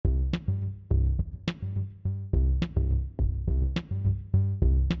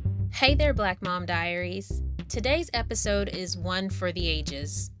Hey there, Black Mom Diaries. Today's episode is one for the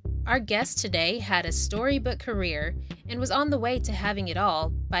ages. Our guest today had a storybook career and was on the way to having it all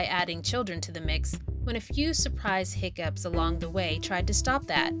by adding children to the mix when a few surprise hiccups along the way tried to stop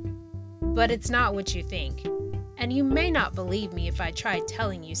that. But it's not what you think. And you may not believe me if I tried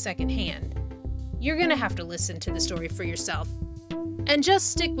telling you secondhand. You're gonna have to listen to the story for yourself. And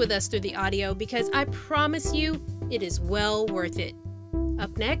just stick with us through the audio because I promise you it is well worth it.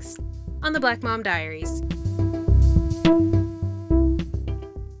 Up next on the Black Mom Diaries.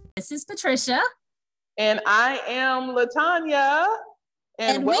 This is Patricia. And I am LaTanya.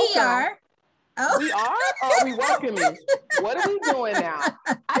 And we are. Oh. We are? Or are we welcoming? What are we doing now?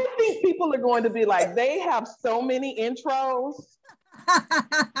 I think people are going to be like, they have so many intros.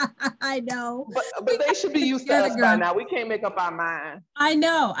 I know. But they should be used to us by now. We can't make up our mind. I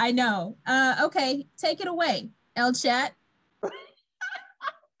know. Okay, take it away, El Chat.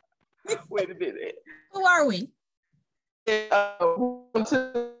 Wait a minute. Who are we? Welcome to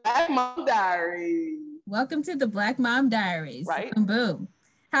the Black Mom Diaries. Welcome to the Black Mom Diaries. Right. Boom, boom.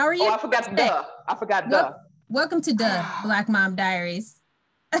 How are you? Oh, I forgot duh. Welcome to the Black Mom Diaries.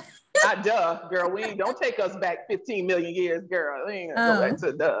 Not duh, girl. Don't take us back 15 million years, girl. We ain't gonna go back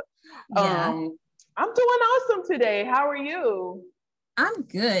to duh. Yeah. I'm doing awesome today. How are you? I'm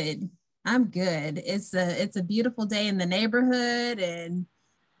good. It's a beautiful day in the neighborhood, and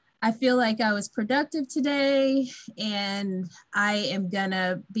I feel like I was productive today, and I am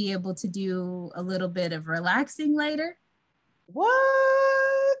gonna be able to do a little bit of relaxing later.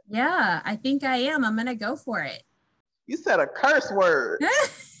 What? Yeah, I think I am. I'm gonna go for it. You said a curse word.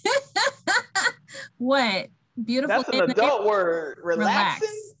 What? Beautiful. That's an adult word. Relaxing?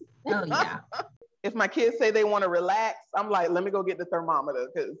 Relax. Oh, yeah. If my kids say they want to relax, I'm like, let me go get the thermometer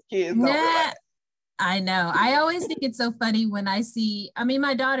because kids don't relax. I know. I always think it's so funny when I see,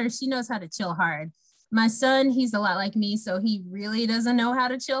 my daughter, she knows how to chill hard. My son, he's a lot like me, so he really doesn't know how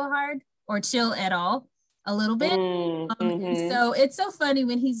to chill hard or chill at all, a little bit. And so it's so funny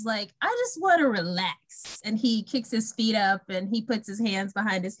when he's like, I just want to relax. And he kicks his feet up and he puts his hands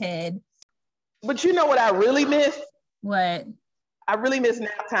behind his head. But you know what I really miss? What? I really miss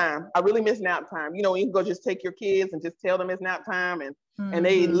nap time. You know, you can go just take your kids and just tell them it's nap time and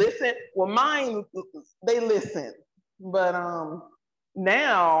they listen. Well, mine, they listen. But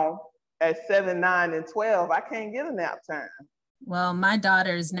now at 7, 9, and 12, I can't get a nap time. Well, my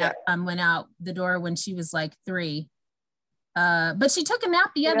daughter's nap time went out the door when she was like 3. But she took a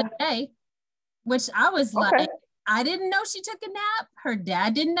nap the other day, which I was like, I didn't know she took a nap. Her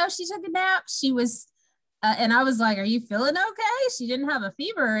dad didn't know she took a nap. She was, and I was like, are you feeling okay? She didn't have a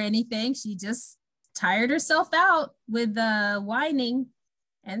fever or anything. She just tired herself out with whining.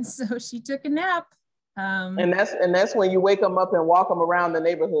 And so she took a nap. And that's when you wake them up and walk them around the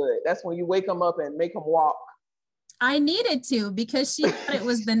neighborhood. That's when you wake them up and make them walk. I needed to because she thought it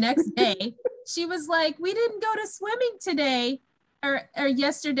was the next day. She was like, we didn't go to swimming today or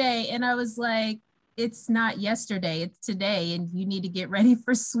yesterday. And I was like, it's not yesterday, it's today. And you need to get ready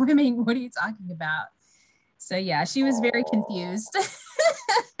for swimming. What are you talking about? So yeah, she was very confused.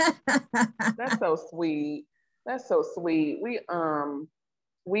 That's so sweet.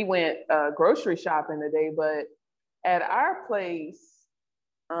 We went grocery shopping today, but at our place,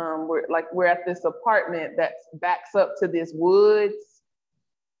 we're at this apartment that backs up to this woods,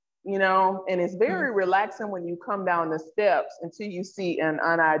 you know, and it's very relaxing when you come down the steps until you see an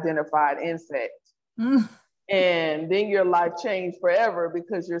unidentified insect. And then your life changed forever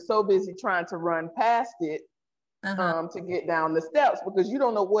because you're so busy trying to run past it to get down the steps because you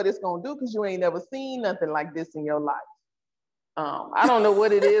don't know what it's going to do because you ain't never seen nothing like this in your life. I don't know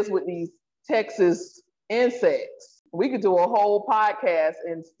what it is with these Texas insects. We could do a whole podcast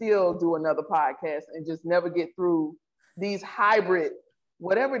and still do another podcast and just never get through these hybrid,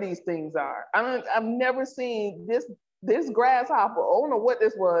 whatever these things are. I've never seen this grasshopper. I don't know what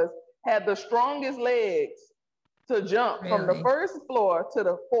this was. Had the strongest legs to jump from the first floor to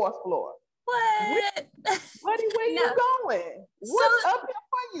the 4th floor. What? Buddy, where you going? What's up here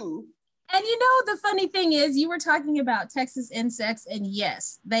for you? And you know, the funny thing is you were talking about Texas insects, and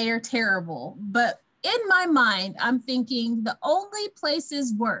yes, they are terrible. But in my mind, I'm thinking the only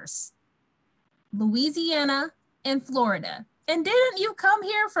places worse, Louisiana and Florida. And didn't you come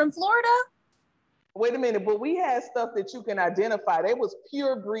here from Florida? Wait a minute, but we had stuff that you can identify. There was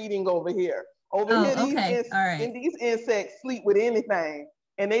pure breeding over here. These insects sleep with anything,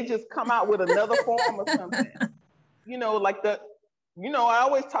 and they just come out with another form or something. You know, like I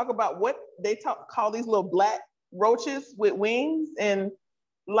always talk about what they call these little black roaches with wings, and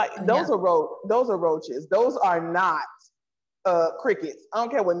Like those are roaches. Those are not crickets. I don't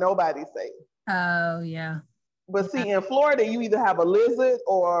care what nobody say. Oh, yeah. But see, in Florida, you either have a lizard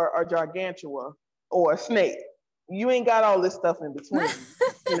or a gargantua or a snake. You ain't got all this stuff in between.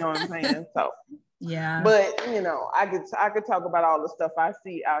 You know what I'm saying? So, yeah. But you know, I could talk about all the stuff I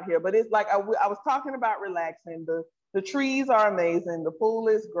see out here. But it's like I was talking about relaxing. The trees are amazing. The pool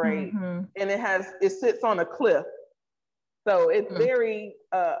is great, and it sits on a cliff, so it's very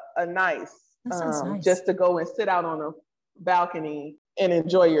nice, nice. just to go and sit out on a balcony and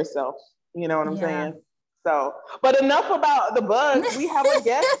enjoy yourself. You know what I'm saying? So, but enough about the bugs. We have a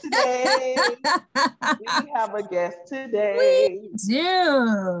guest today. We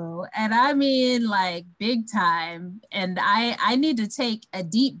do. And I mean, like, big time. And I need to take a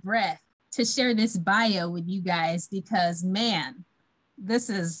deep breath to share this bio with you guys, because man, this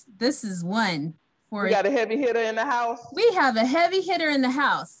is one for. We got a heavy hitter in the house. We have a heavy hitter in the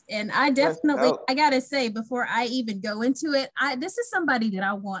house. And I definitely, I gotta say, before I even go into it, this is somebody that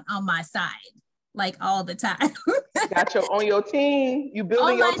I want on my side, like, all the time. Got you on your team. You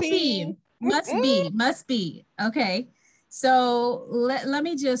building your team. Must be. Okay. So let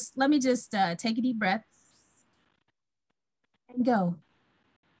me just take a deep breath and go.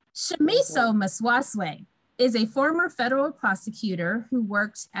 Shimiso Maswaswe is a former federal prosecutor who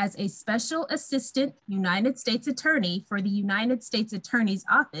worked as a special assistant United States attorney for the United States Attorney's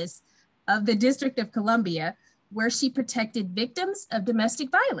Office of the District of Columbia, where she protected victims of domestic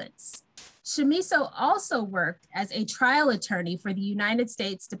violence. Shimiso also worked as a trial attorney for the United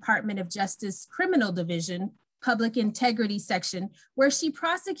States Department of Justice Criminal Division, Public Integrity Section, where she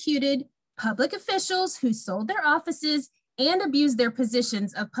prosecuted public officials who sold their offices and abused their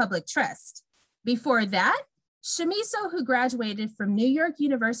positions of public trust. Before that, Shimiso, who graduated from New York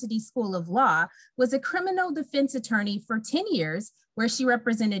University School of Law, was a criminal defense attorney for 10 years, where she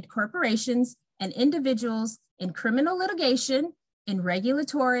represented corporations and individuals in criminal litigation, in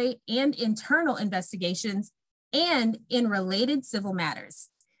regulatory and internal investigations, and in related civil matters.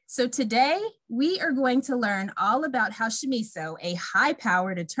 So today, we are going to learn all about how Shimiso, a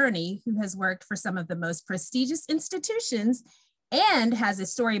high-powered attorney who has worked for some of the most prestigious institutions and has a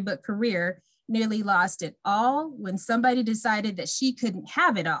storybook career, nearly lost it all when somebody decided that she couldn't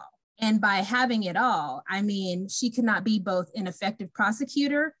have it all. And by having it all, I mean, she could not be both an effective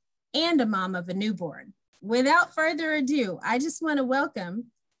prosecutor and a mom of a newborn. Without further ado, I just want to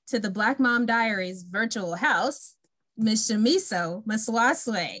welcome to the Black Mom Diaries virtual house, Ms. Shimiso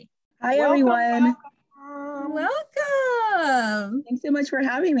Maswaswe. Hi, everyone. Welcome. Thanks so much for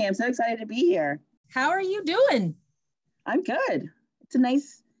having me. I'm so excited to be here. How are you doing? I'm good. It's a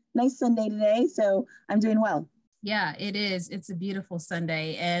nice Sunday today, so I'm doing well. Yeah, it is. It's a beautiful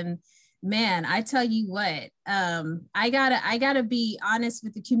Sunday. And man, I tell you what, I gotta be honest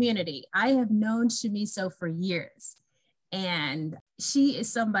with the community. I have known Shimiso for years, and she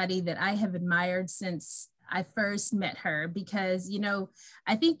is somebody that I have admired since I first met her, because, you know,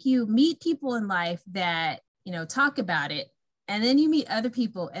 I think you meet people in life that, you know, talk about it, and then you meet other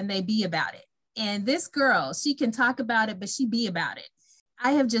people and they be about it. And this girl, she can talk about it, but she be about it.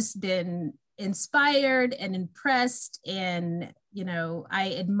 I have just been inspired and impressed, and, you know,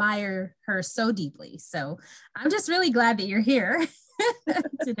 I admire her so deeply. So I'm just really glad that you're here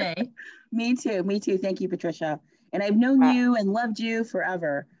today. Me too. Thank you, Patricia. And I've known you and loved you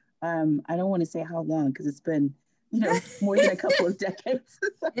forever. I don't want to say how long, because it's been, you know, more than a couple of decades.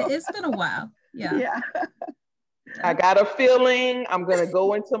 So. It's been a while. Yeah. I got a feeling I'm going to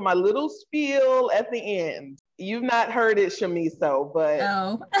go into my little spiel at the end. You've not heard it, Shimiso, but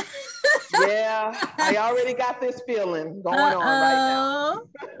yeah, I already got this feeling going on right now.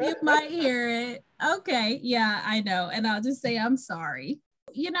 You might hear it. Okay. Yeah, I know. And I'll just say I'm sorry.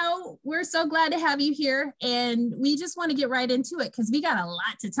 You know, we're so glad to have you here, and we just want to get right into it because we got a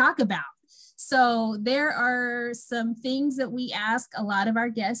lot to talk about. So there are some things that we ask a lot of our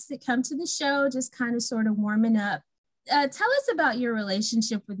guests that come to the show, just kind of sort of warming up. Tell us about your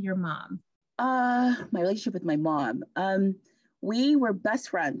relationship with your mom. My relationship with my mom. We were best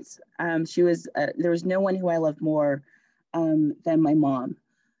friends. She was, there was no one who I loved more than my mom.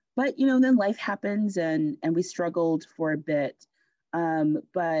 But, you know, then life happens, and we struggled for a bit.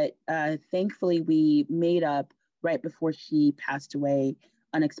 But thankfully we made up right before she passed away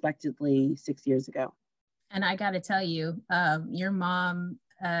unexpectedly 6 years ago. And I got to tell you, your mom,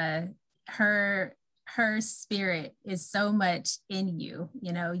 her spirit is so much in you.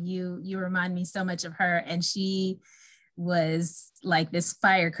 You know, you remind me so much of her, and she was like this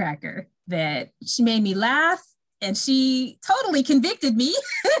firecracker that she made me laugh, and she totally convicted me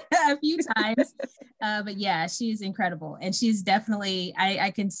a few times. But yeah, she's incredible. And she's definitely,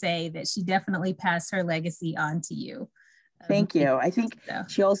 I can say that she definitely passed her legacy on to you. Thank you. I think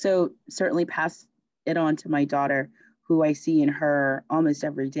she also certainly passed it on to my daughter, who I see in her almost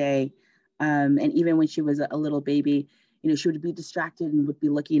every day. And even when she was a little baby, she would be distracted and would be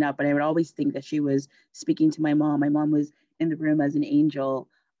looking up, and I would always think that she was speaking to my mom. My mom was in the room as an angel,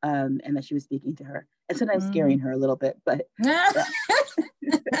 and that she was speaking to her, and sometimes scaring her a little bit, but yeah.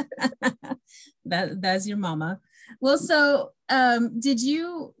 That's your mama. Well, so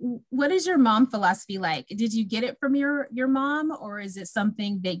what is your mom philosophy like? Did you get it from your mom, or is it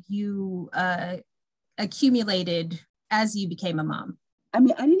something that you accumulated as you became a mom? I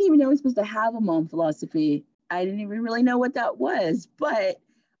mean, I didn't even know I was supposed to have a mom philosophy. I didn't even really know what that was, but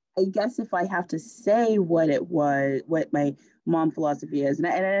I guess if I have to say what it was, what my mom philosophy is, and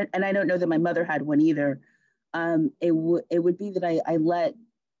I don't know that my mother had one either, it would be that I let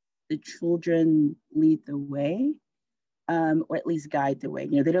the children lead the way, or at least guide the way.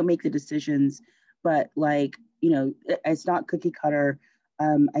 They don't make the decisions, but it's not cookie cutter.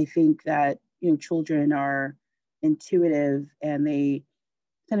 I think that children are intuitive, and they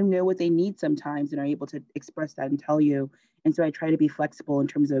kind of know what they need sometimes and are able to express that and tell you. And so I try to be flexible in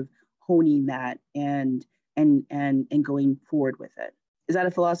terms of honing that and going forward with it. Is that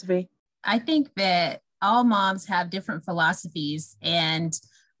a philosophy? I think that all moms have different philosophies, and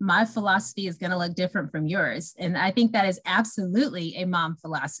my philosophy is going to look different from yours. And I think that is absolutely a mom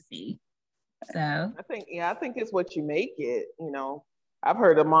philosophy. So I think it's what you make it. I've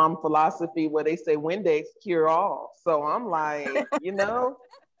heard a mom philosophy where they say Windex cure all. So I'm like,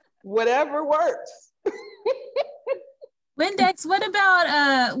 whatever works. Windex, what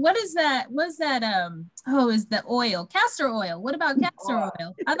about what is that? What's that? Is the oil, castor oil. What about castor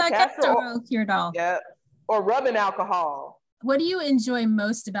oil? I thought castor oil cured all. Yeah. Or rubbing alcohol. What do you enjoy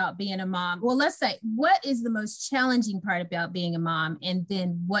most about being a mom? Well, let's say, what is the most challenging part about being a mom? And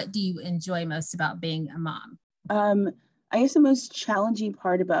then what do you enjoy most about being a mom? I guess the most challenging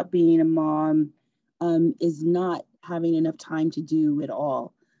part about being a mom is not having enough time to do it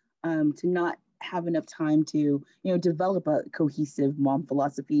all, to not have enough time to, develop a cohesive mom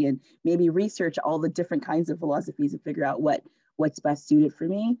philosophy and maybe research all the different kinds of philosophies and figure out what's best suited for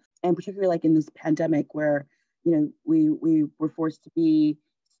me. And particularly like in this pandemic where, we were forced to be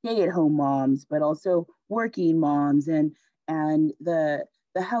stay-at-home moms, but also working moms and the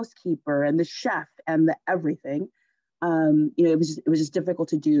housekeeper and the chef and the everything. It was just difficult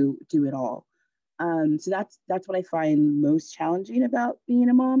to do it all. So that's what I find most challenging about being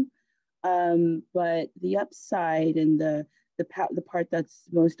a mom. But the upside and the part that's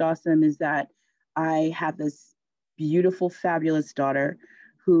most awesome is that I have this beautiful, fabulous daughter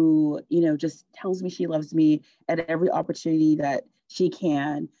who, just tells me she loves me at every opportunity that she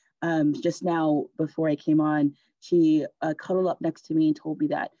can. Just now, before I came on, she cuddled up next to me and told me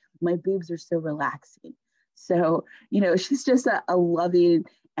that my boobs are so relaxing. So, she's just a loving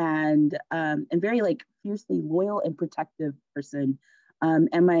and very fiercely loyal and protective person.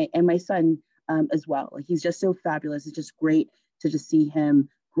 And my son as well. He's just so fabulous. It's just great to just see him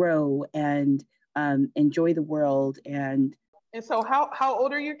grow and enjoy the world. And so how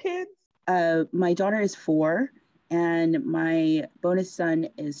old are your kids? My daughter is 4 and my bonus son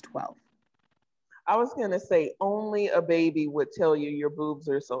is 12. I was going to say only a baby would tell you your boobs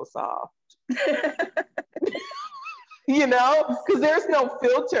are so soft. Because there's no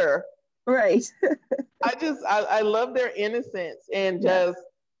filter. Right. I love their innocence and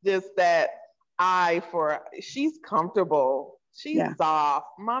just that eye for, she's comfortable. She's soft.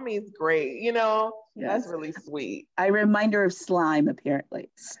 Mommy's great. That's really sweet. I remind her of slime, apparently.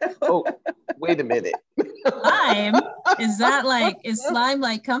 So. Oh, wait a minute. Slime? Is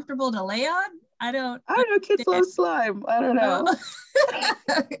slime comfortable to lay on? I don't know. Kids love slime. I don't know.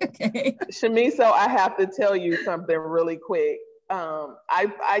 Okay. Shamiso, I have to tell you something really quick.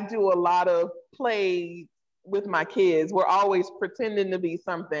 I do a lot of play with my kids. We're always pretending to be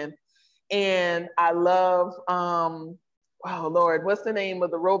something. And I love, oh Lord, what's the name of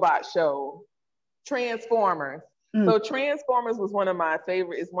the robot show? Transformers. So Transformers was one of my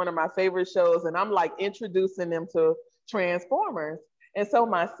favorite shows. And I'm introducing them to Transformers. And so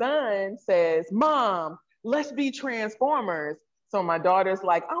my son says, Mom, let's be Transformers. So my daughter's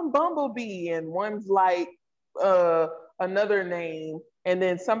like, I'm Bumblebee. And one's another name. And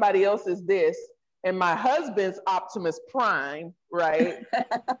then somebody else is this. And my husband's Optimus Prime, right?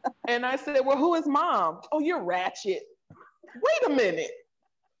 And I said, well, who is Mom? Oh, you're Ratchet. Wait a minute.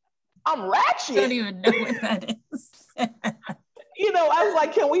 I'm Ratchet. I don't even know what that is. I was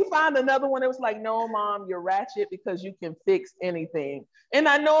like, can we find another one? It was like, no, Mom, you're ratchet because you can fix anything. And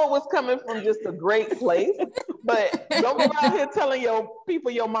I know it was coming from just a great place, but don't go out here telling your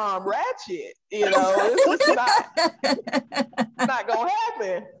people your mom ratchet. It's just not gonna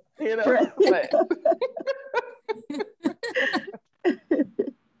happen. But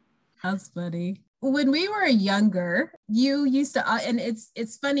that's funny. When we were younger, you used to, and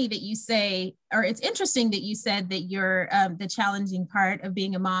it's funny that you say, or it's interesting that you said that you're the challenging part of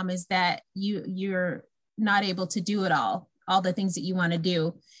being a mom is that you're not able to do it all the things that you want to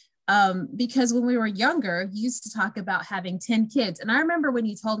do. Because when we were younger, you used to talk about having 10 kids. And I remember when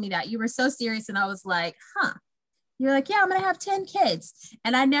you told me that, you were so serious, and I was like, huh. You're like, yeah, I'm going to have 10 kids.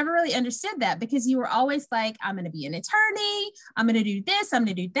 And I never really understood that because you were always like, I'm going to be an attorney. I'm going to do this. I'm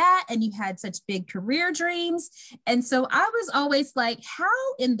going to do that. And you had such big career dreams. And so I was always like, how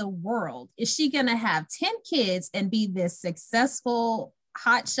in the world is she going to have 10 kids and be this successful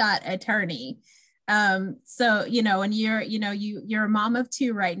hotshot attorney? So, and you're a mom of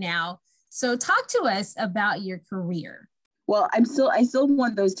 2 right now. So talk to us about your career. Well, I still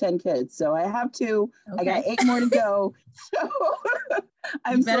want those 10 kids. So I have 2. Okay. I got 8 more to go. So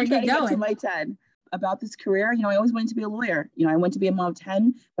I'm still trying to get to my 10. About this career, I always wanted to be a lawyer. I wanted to be a mom of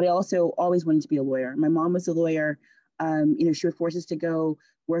 10, but I also always wanted to be a lawyer. My mom was a lawyer. She would force us to go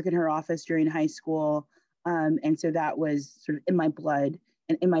work in her office during high school. And so that was sort of in my blood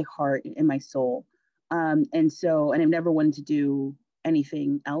and in my heart and in my soul. And I've never wanted to do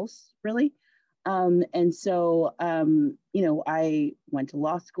anything else really. I went to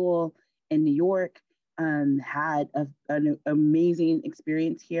law school in New York, had an amazing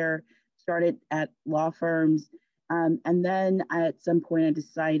experience here, started at law firms. And then at some point I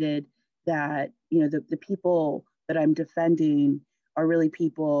decided that, the people that I'm defending are really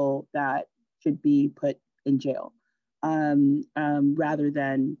people that should be put in jail, rather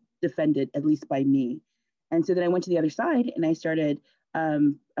than defended, at least by me. And so then I went to the other side and I started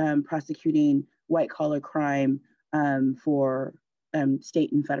prosecuting white collar crime for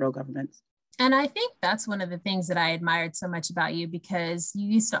state and federal governments. And I think that's one of the things that I admired so much about you, because you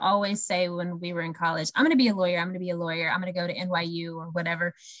used to always say when we were in college, I'm going to be a lawyer. I'm going to be a lawyer. I'm going to go to NYU or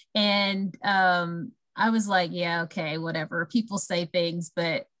whatever. And I was like, yeah, okay, whatever. People say things,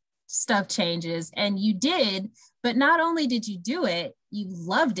 but stuff changes. And you did. But not only did you do it, you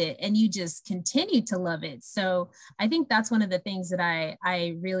loved it and you just continued to love it. So I think that's one of the things that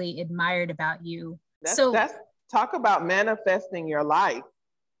I really admired about you. That's talk about manifesting your life.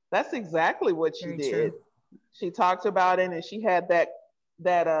 That's exactly what she did. True. She talked about it and she had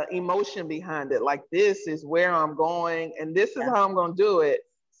that emotion behind it. Like, this is where I'm going and this is how I'm going to do it.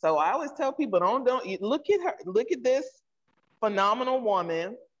 So I always tell people, don't look at her. Look at this phenomenal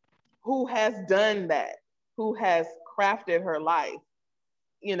woman who has done that, who has crafted her life,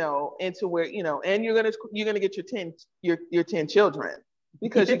 into where, and you're gonna get your 10 children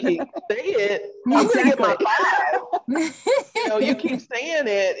because you keep saying it. I'm gonna get my 5. You keep saying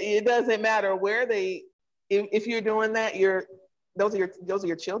it. It doesn't matter where if you're doing that, those are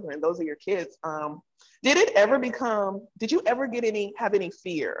your children. Those are your kids. Did you ever have any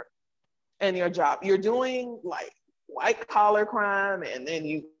fear in your job? You're doing like white collar crime and then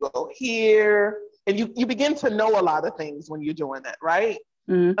you go here and you begin to know a lot of things when you're doing that, right?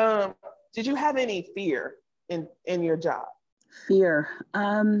 Mm-hmm. Did you have any fear in your job? Fear.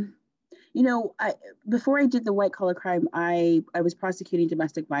 Before I did the white collar crime, I was prosecuting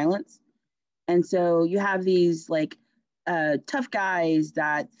domestic violence. And so you have these like tough guys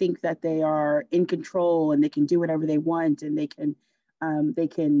that think that they are in control and they can do whatever they want and they can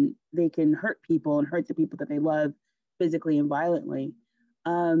hurt people and hurt the people that they love physically and violently.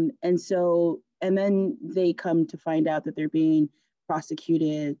 And then they come to find out that they're being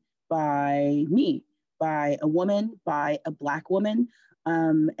prosecuted by me, by a woman, by a Black woman.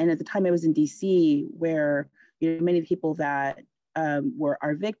 And at the time I was in DC, where many of the people that were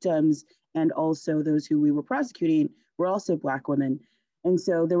our victims and also those who we were prosecuting were also Black women. And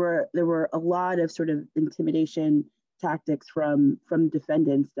so there were a lot of sort of intimidation tactics from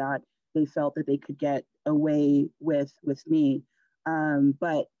defendants that they felt that they could get away with me.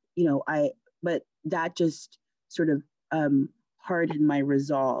 But that just sort of hardened my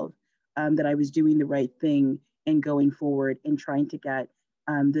resolve that I was doing the right thing and going forward and trying to get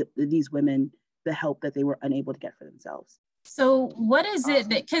these women the help that they were unable to get for themselves. So what is it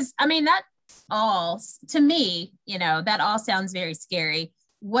that, because I mean, that all, to me, that all sounds very scary.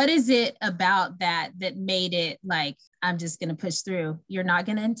 What is it about that made it like, I'm just going to push through? You're not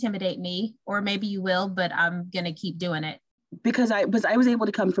going to intimidate me, or maybe you will, but I'm going to keep doing it. Because I was able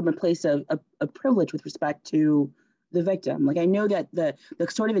to come from a place of privilege with respect to the victim. Like I know that the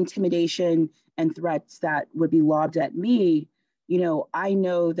sort of intimidation and threats that would be lobbed at me, I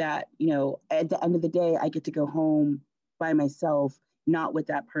know that, at the end of the day, I get to go home by myself, not with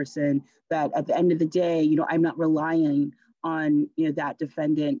that person. That at the end of the day, I'm not relying on, that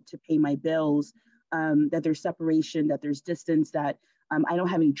defendant to pay my bills, that there's separation, that there's distance, that I don't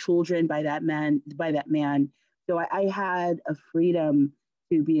have any children by that man. So I had a freedom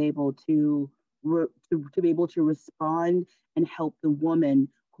to be able to be able to respond and help the woman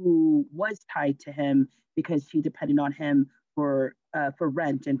who was tied to him because she depended on him for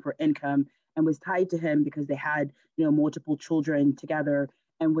rent and for income, and was tied to him because they had multiple children together,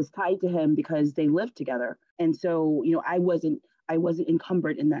 and was tied to him because they lived together. And so I wasn't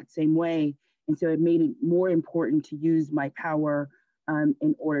encumbered in that same way, and so it made it more important to use my power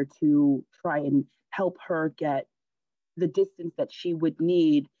in order to try and help her get the distance that she would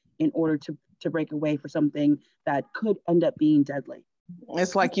need in order to break away for something that could end up being deadly.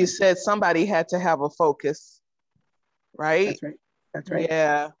 It's like you said, somebody had to have a focus, right? That's right.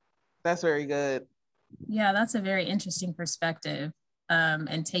 Yeah, that's very good. Yeah, that's a very interesting perspective,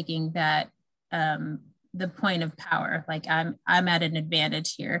 and taking that the point of power. Like I'm at an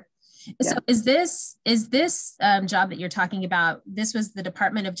advantage here. Yeah. So is this job that you're talking about? This was the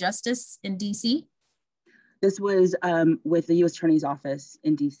Department of Justice in DC? This was with the U.S. Attorney's Office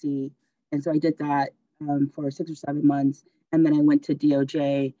in DC, and so I did that for 6 or 7 months, and then I went to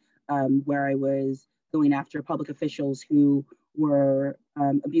DOJ, where I was going after public officials who were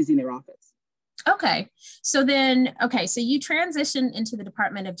abusing their office. Okay, so you transitioned into the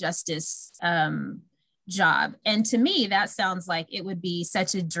Department of Justice job, and to me that sounds like it would be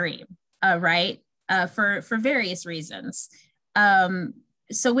such a dream, right? For various reasons.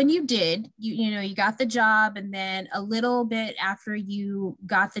 So when you did, you got the job, and then a little bit after you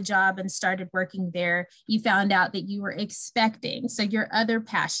got the job and started working there, you found out that you were expecting. So your other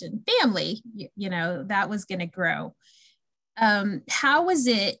passion, family, that was going to grow. How was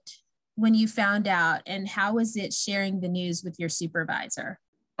it when you found out, and how was it sharing the news with your supervisor?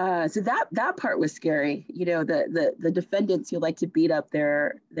 So that part was scary. The defendants who like to beat up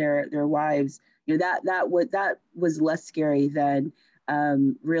their wives, that was less scary than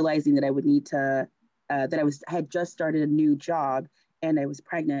realizing that I would need to, I had just started a new job and I was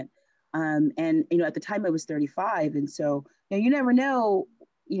pregnant. And, at the time I was 35. And so, you never know,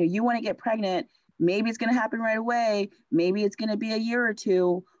 you want to get pregnant. Maybe it's going to happen right away. Maybe it's going to be a year or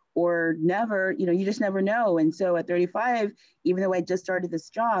two or never, you just never know. And so at 35, even though I just started this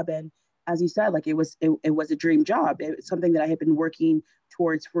job, and as you said, like it was a dream job. It was something that I had been working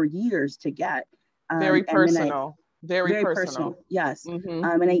towards for years to get. Very personal. Very personal. Yes.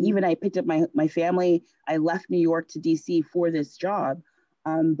 Mm-hmm. And I picked up my family. I left New York to DC for this job.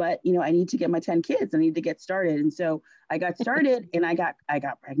 But I need to get my 10 kids. I need to get started. And so I got started and I got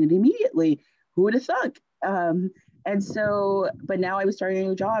pregnant immediately. Who would have thought? And so, but now I was starting a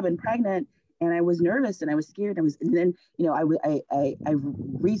new job and pregnant, and I was nervous and I was scared. And then, I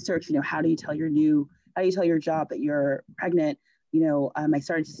researched, how do you tell your job that you're pregnant? I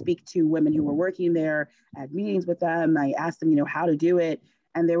started to speak to women who were working there, had meetings with them. I asked them, how to do it.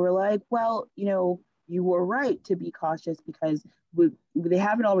 And they were like, well, you were right to be cautious because they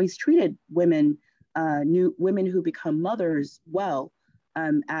haven't always treated women, new women who become mothers well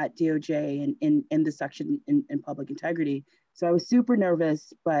at DOJ and in the section in public integrity. So I was super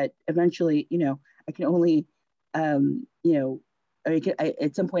nervous, but eventually, I can only, at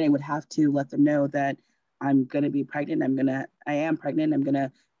some point I would have to let them know that I'm going to be pregnant. I am pregnant. I'm going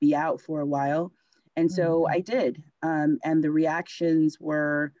to be out for a while. And so I did. And the reactions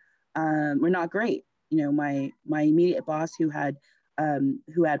were not great. My immediate boss who had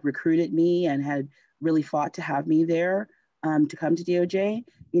recruited me and had really fought to have me there to come to DOJ,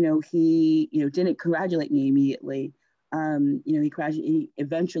 he, didn't congratulate me immediately. He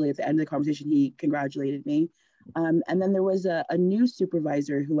eventually at the end of the conversation, he congratulated me. And then there was a new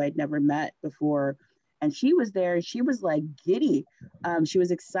supervisor who I'd never met before. And she was there. She was like giddy. She was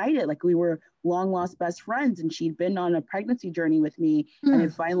excited. Like we were long lost best friends, and she'd been on a pregnancy journey with me, and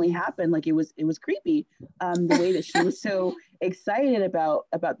it finally happened. Like it was creepy. The way that she was so excited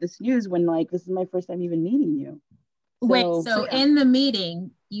about this news when like this is my first time even meeting you. So yeah. In the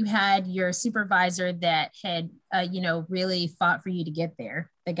meeting, you had your supervisor that had really fought for you to get there.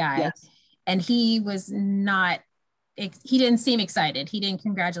 The guy, yes. And he was not. He didn't seem excited. He didn't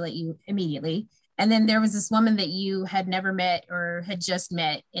congratulate you immediately. And then there was this woman that you had never met or had just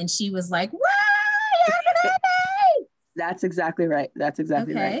met, and she was like, "What happened?" That's exactly right. That's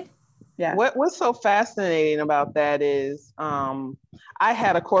exactly right. Yeah. What's so fascinating about that is I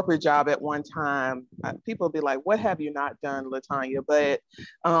had a corporate job at one time. People be like, "What have you not done, LaTanya?" But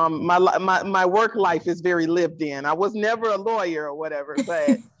my work life is very lived in. I was never a lawyer or whatever,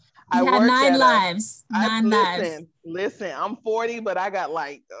 but You I had worked nine at lives. Nine lives. listen. I'm 40, but I got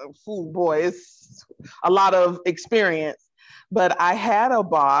like, fool boy, it's a lot of experience. But I had a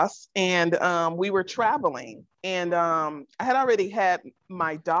boss, and we were traveling, and I had already had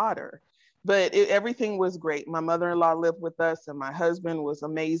my daughter, but everything was great. My mother-in-law lived with us, and my husband was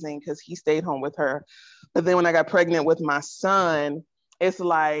amazing because he stayed home with her. But then when I got pregnant with my son, it's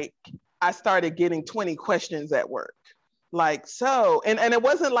like I started getting 20 questions at work. Like, so, and it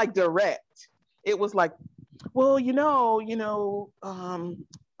wasn't like direct. It was like, well,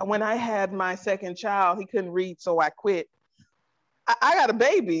 when I had my second child, he couldn't read, so I quit. I got a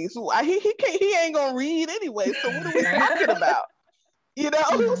baby, so he ain't gonna read anyway. So what are we talking about?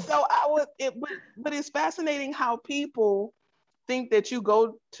 So but it's fascinating how people think that you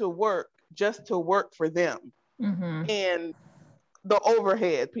go to work just to work for them. Mm-hmm. And the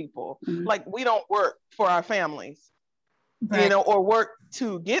overhead people, like, we don't work for our families, Right. or work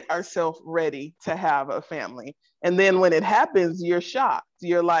to get ourselves ready to have a family. And then when it happens, you're shocked.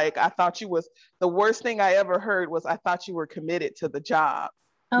 You're like, the worst thing I ever heard was, I thought you were committed to the job.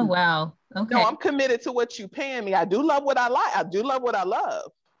 Oh, wow. Okay. No, I'm committed to what you paying me. I do love what I like. I do love what I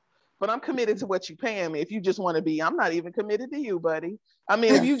love, but I'm committed to what you paying me. If you just want to be, I'm not even committed to you, buddy. I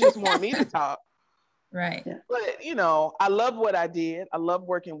mean, if you just want me to talk. Right. But, I love what I did. I love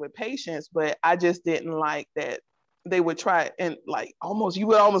working with patients, but I just didn't like that they would try, and like, you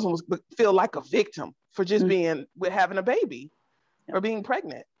would almost feel like a victim for just being with having a baby or being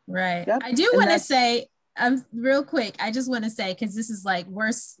pregnant. Right. Yep. I do want to say, real quick, I just want to say, because this is like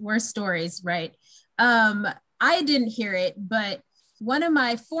worst stories, right? I didn't hear it, but one of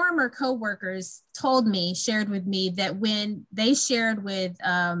my former coworkers shared with me that when they shared with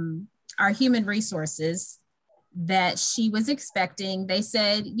our human resources that she was expecting, they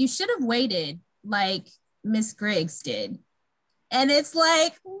said, you should have waited like Miss Griggs did. And it's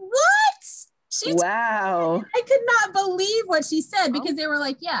like, what? Wow. I could not believe what she said, because they were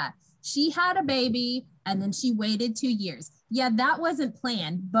like, yeah, she had a baby and then she waited 2 years. Yeah, that wasn't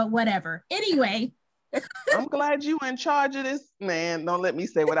planned, but whatever. Anyway. I'm glad you in charge of this. Man, don't let me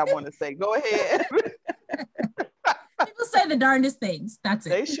say what I want to say. Go ahead. People say the darndest things. That's it.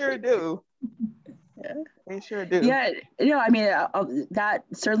 They sure do. Yeah. They sure do. Yeah, I mean, that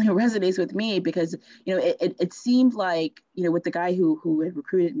certainly resonates with me, because it seemed like, with the guy who had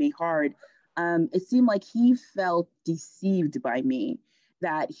recruited me hard, it seemed like he felt deceived by me,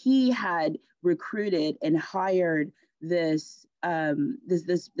 that he had recruited and hired this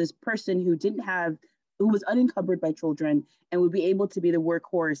this person who was unencumbered by children and would be able to be the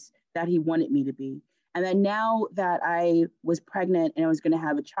workhorse that he wanted me to be. And then now that I was pregnant and I was going to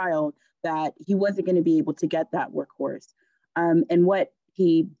have a child, that he wasn't going to be able to get that workhorse. And what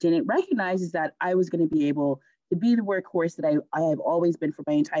he didn't recognize is that I was going to be able to be the workhorse that I have always been for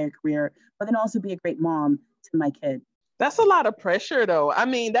my entire career, but then also be a great mom to my kid. That's a lot of pressure, though. I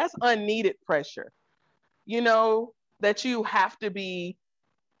mean, that's unneeded pressure, that you have to be.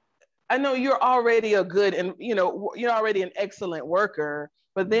 I know you're already a good, and you're already an excellent worker,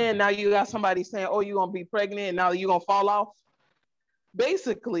 but then now you got somebody saying, oh, you're going to be pregnant and now you're going to fall off.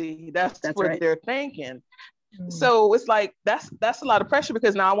 Basically, that's what right. They're thinking. So it's like, that's a lot of pressure,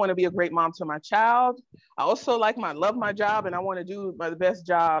 because now I want to be a great mom to my child. I also love my job, and I want to do the best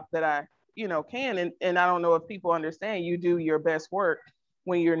job that I, can. And I don't know if people understand, you do your best work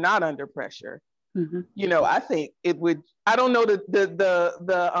when you're not under pressure. Mm-hmm. I think it would, I don't know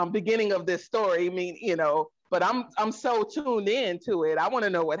the beginning of this story. I mean, but I'm so tuned in to it. I want to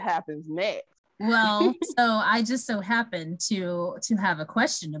know what happens next. Well, so I just so happen to have a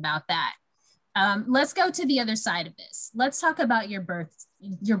question about that. Let's go to the other side of this. Let's talk about your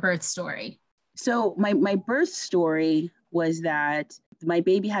birth story. So my birth story was that my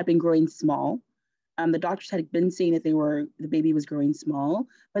baby had been growing small. The doctors had been saying that the baby was growing small,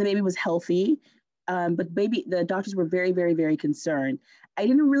 but the baby was healthy. But the doctors were very, very, very concerned. I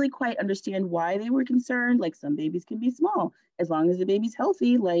didn't really quite understand why they were concerned. Like, some babies can be small as long as the baby's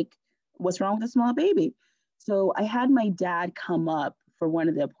healthy. Like, what's wrong with a small baby? So I had my dad come up for one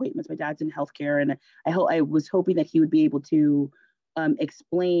of the appointments. My dad's in healthcare, and I was hoping that he would be able to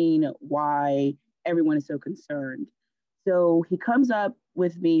explain why everyone is so concerned. So he comes up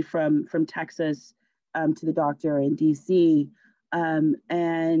with me from Texas to the doctor in DC,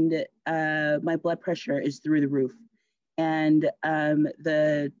 and my blood pressure is through the roof. And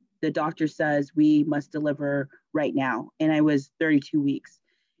the doctor says we must deliver right now. And I was 32 weeks.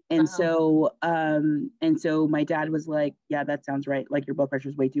 And so my dad was like, yeah, that sounds right. Like your blood pressure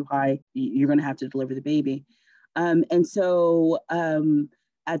is way too high. You're going to have to deliver the baby. And so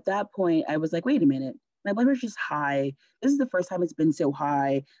at that point, I was like, wait a minute, my blood pressure is high. This is the first time it's been so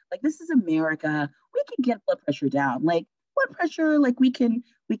high. Like, this is America. We can get blood pressure down. Like, blood pressure, like we can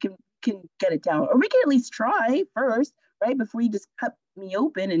get it down, or we can at least try first, right? Before you just cut me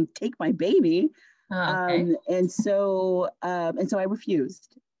open and take my baby. Okay. And so I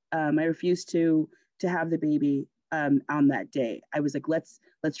refused. I refused to have the baby on that day. I was like, let's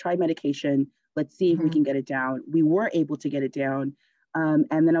try medication. Let's see if we can get it down. We were able to get it down. And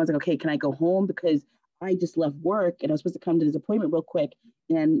then I was like, okay, can I go home? Because I just left work and I was supposed to come to this appointment real quick.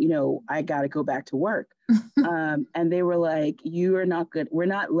 And, I got to go back to work. And they were like, you are not good. We're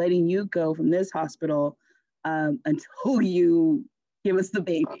not letting you go from this hospital until you give us the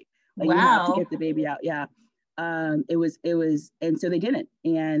baby. Like, wow. You have to get the baby out. Yeah. It was, and so they didn't,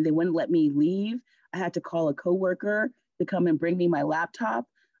 and they wouldn't let me leave. I had to call a coworker to come and bring me my laptop.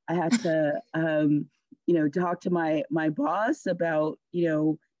 I had to, talk to my boss about,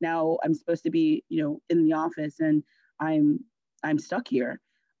 now I'm supposed to be, in the office and I'm stuck here.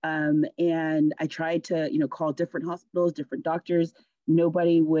 And I tried to, call different hospitals, different doctors.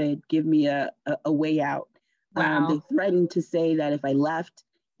 Nobody would give me a way out. Wow. They threatened to say that if I left,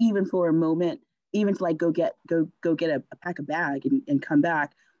 even for a moment, even to like go get a pack a bag and come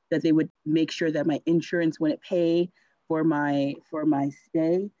back, that they would make sure that my insurance wouldn't pay for my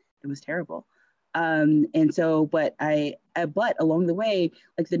stay. It was terrible. And so, but along the way,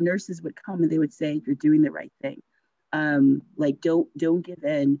 like the nurses would come and they would say, you're doing the right thing. Like don't give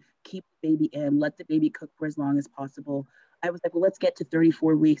in, keep the baby in, let the baby cook for as long as possible. I was like, well, let's get to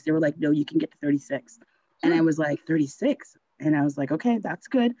 34 weeks. They were like, no, you can get to 36. And I was like, 36. And I was like, okay, that's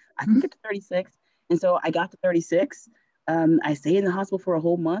good. I can get to 36. And so I got to 36. I stayed in the hospital for a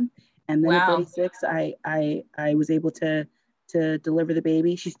whole month. And then at 36, I was able to deliver the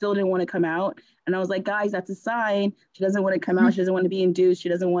baby. She still didn't want to come out. And I was like, guys, that's a sign. She doesn't want to come out. She doesn't want to be induced. She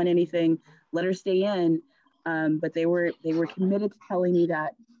doesn't want anything. Let her stay in. But they were committed to telling me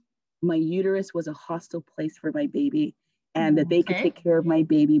that my uterus was a hostile place for my baby, and that they could take care of my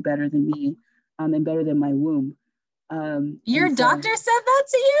baby better than me, and better than my womb. Your doctor said that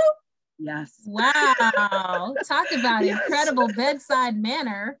to you? Yes. Wow. Talk about incredible bedside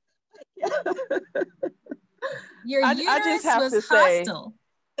manner. Your uterus was hostile.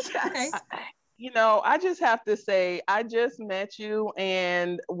 Yes. Okay. I just have to say, I just met you,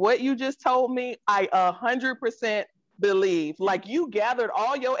 and what you just told me, I 100% believe. Like, you gathered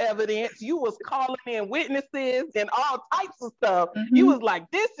all your evidence, you was calling in witnesses and all types of stuff. You was like,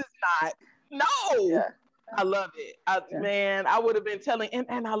 this is not, no. Yeah. I love it. Man, I would have been telling,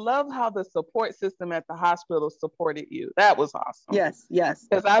 and I love how the support system at the hospital supported you. That was awesome. Yes.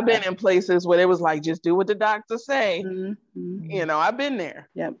 Because I've been in places where it was like, just do what the doctor say. I've been there.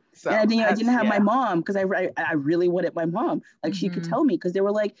 Yep. So and I didn't have my mom, because I really wanted my mom. Like, she could tell me, because they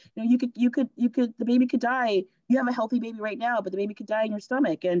were like, you could, the baby could die. You have a healthy baby right now, but the baby could die in your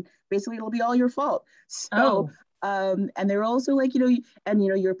stomach, and basically it'll be all your fault. So. And they're also like,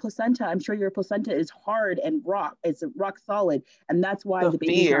 your placenta, I'm sure your placenta is hard and it's rock solid. And that's why the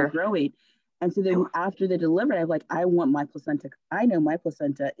baby's not growing. And so then after they delivered, I'm like, I want my placenta. I know my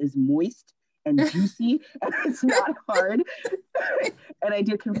placenta is moist and juicy and it's not hard. And I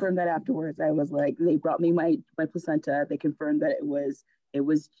did confirm that afterwards. I was like, they brought me my placenta. They confirmed that it was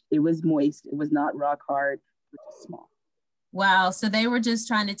moist. It was not rock hard, it was small. Wow. So they were just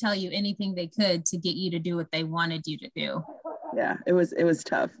trying to tell you anything they could to get you to do what they wanted you to do. Yeah, it was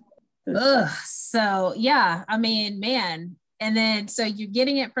tough. So yeah, I mean, man. And then, so you're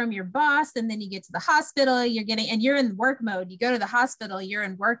getting it from your boss, and then you get to the hospital, and you're in work mode. You go to the hospital, you're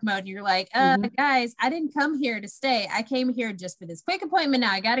in work mode, and you're like, guys, I didn't come here to stay. I came here just for this quick appointment.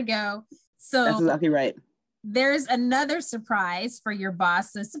 Now I got to go. So that's exactly right. There's another surprise for your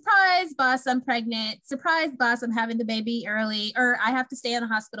boss. So, surprise, boss, I'm pregnant. Surprise, boss, I'm having the baby early, or I have to stay in the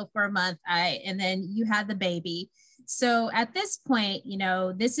hospital for a month. And then you had the baby. So at this point,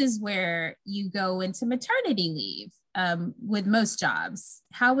 this is where you go into maternity leave with most jobs.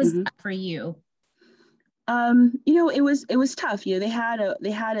 How was that for you? It was tough. They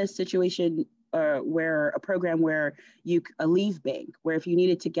had a situation where a program where a leave bank, where if you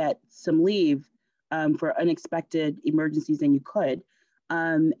needed to get some leave, for unexpected emergencies, then you could.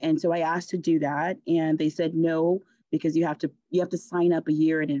 And so I asked to do that, and they said no, because you have to sign up a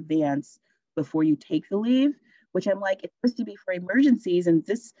year in advance before you take the leave, which I'm like, it's supposed to be for emergencies, and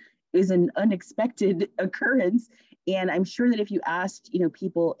this is an unexpected occurrence. And I'm sure that if you asked,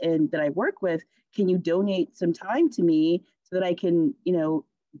 people that I work with, can you donate some time to me so that I can,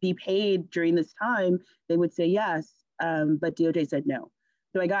 be paid during this time, they would say yes, but DOJ said no.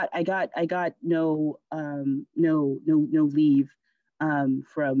 So I got no leave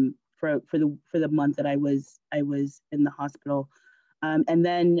for the month that I was in the hospital, and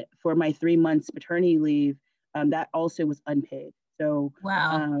then for my 3 months paternity leave, that also was unpaid. So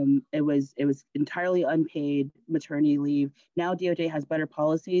Wow. it was entirely unpaid maternity leave. Now DOJ has better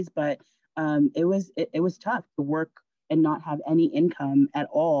policies, but it was tough to work and not have any income at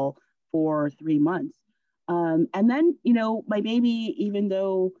all for 3 months. And then, my baby, even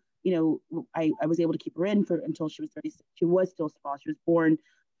though, I was able to keep her in for until she was 36, she was still small. She was born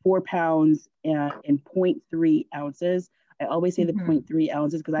 4 pounds and 0.3 ounces. I always say the 0.3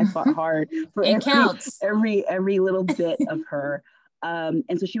 ounces because I fought hard for every little bit of her.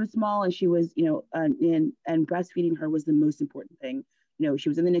 And so she was small, and she was, and breastfeeding her was the most important thing. She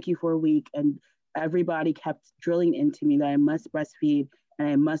was in the NICU for a week, and everybody kept drilling into me that I must breastfeed and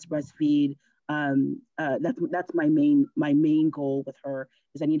I must breastfeed. That's my main goal with her,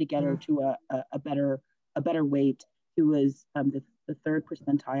 is I need to get her to a better weight. She was the third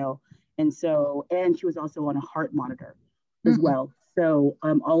percentile, and she was also on a heart monitor as well. So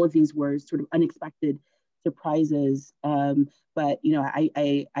all of these were sort of unexpected surprises. But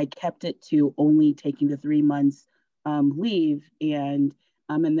I kept it to only taking the 3 months leave, and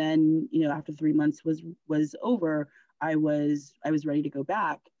then after 3 months was over, I was ready to go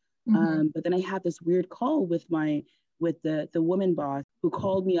back. But then I had this weird call with the woman boss, who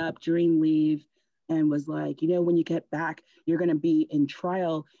called me up during leave and was like, when you get back, you're going to be in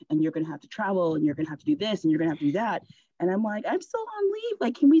trial, and you're going to have to travel, and you're going to have to do this, and you're going to have to do that. And I'm like, I'm still on leave.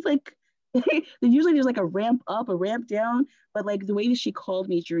 Like, can we usually there's like a ramp up, a ramp down, but like the way that she called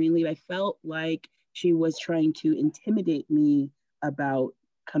me during leave, I felt like she was trying to intimidate me about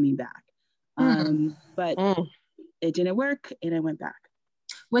coming back. But it didn't work, and I went back.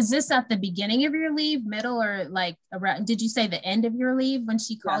 Was this at the beginning of your leave, middle, or like around, did you say the end of your leave when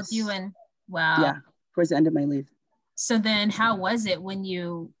she called you? And wow. Yeah, towards the end of my leave. So then how was it when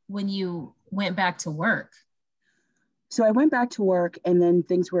you went back to work? So I went back to work, and then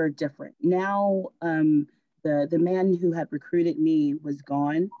things were different. Now, the man who had recruited me was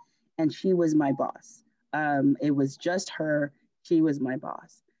gone, and she was my boss. It was just her. She was my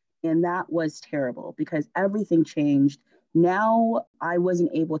boss. And that was terrible because everything changed. Now I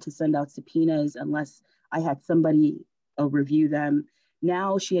wasn't able to send out subpoenas unless I had somebody review them.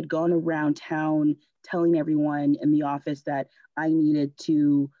 Now she had gone around town telling everyone in the office that I needed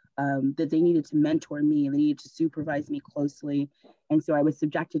to, that they needed to mentor me, and they needed to supervise me closely. And so I was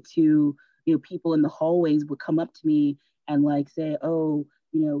subjected to, people in the hallways would come up to me and like say, oh,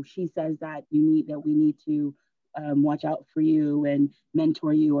 she says that we need to watch out for you and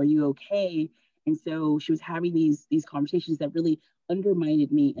mentor you. Are you okay? And so she was having these conversations that really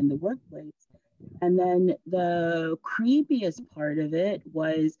undermined me in the workplace. And then the creepiest part of it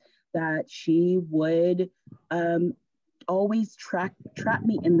was that she would always trap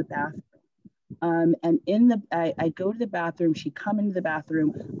me in the bathroom. And I go to the bathroom, she'd come into the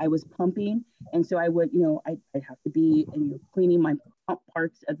bathroom, I was pumping. And so I would, I'd have to be cleaning my pump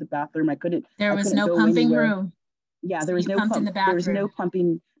parts at the bathroom. There was no pumping room. Yeah, there was no pump. There was no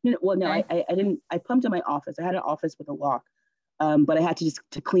pumping. No, I didn't. I pumped in my office. I had an office with a lock, but I had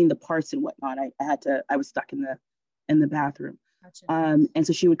to clean the parts and whatnot. I was stuck in the bathroom. Gotcha. And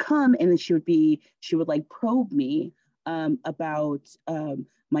so she would come, and then she would like probe me about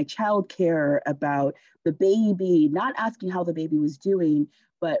my childcare, about the baby, not asking how the baby was doing,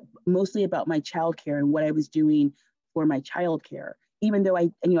 but mostly about my childcare and what I was doing for my childcare. Even though I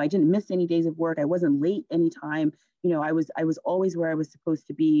didn't miss any days of work, I wasn't late anytime. I was always where I was supposed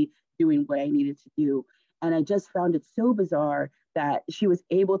to be, doing what I needed to do. And I just found it so bizarre that she was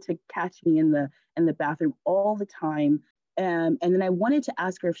able to catch me in the bathroom all the time. And then I wanted to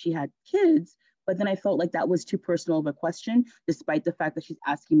ask her if she had kids, but then I felt like that was too personal of a question, despite the fact that she's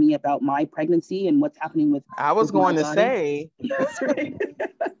asking me about my pregnancy and what's happening with. I was going to say. That's right.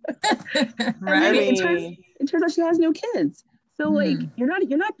 Right. It turns out she has no kids. So like you're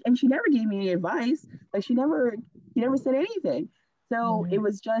not, and she never gave me any advice. Like she never said anything. So it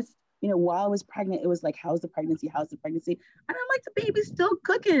was just, while I was pregnant, it was like, how's the pregnancy? And I'm like, the baby's still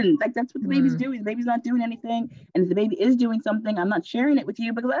cooking. Like that's what the baby's doing. The baby's not doing anything. And if the baby is doing something, I'm not sharing it with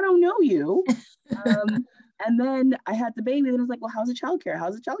you because I don't know you. And then I had the baby, and I was like, well, how's the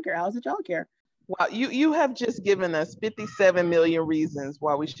childcare? Wow, you have just given us 57 million reasons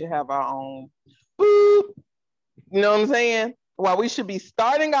why we should have our own. Boop. You know what I'm saying? Why we should be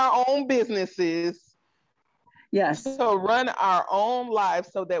starting our own businesses. Yes. So run our own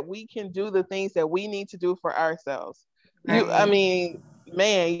lives so that we can do the things that we need to do for ourselves. Right.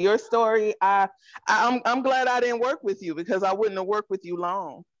 Man, your story, I'm glad I didn't work with you, because I wouldn't have worked with you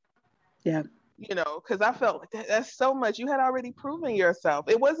long. Yeah. You know, because I felt like that's so much. You had already proven yourself.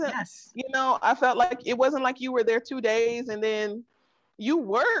 It wasn't, Yes. you know, I felt like it wasn't like you were there 2 days and then you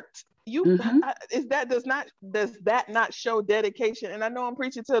worked. Mm-hmm. Does that not show dedication? And I know I'm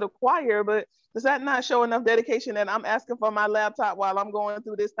preaching to the choir, but does that not show enough dedication that I'm asking for my laptop while I'm going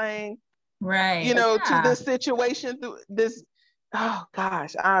through this thing? Right. You know, Yeah. to this situation, through this. Oh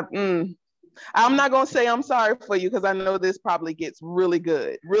gosh, I'm not gonna say I'm sorry for you, because I know this probably gets really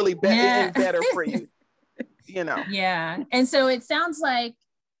good, really and better for you. You know. Yeah. And so it sounds like,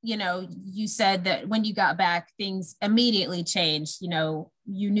 you know, you said that when you got back, things immediately changed. You know,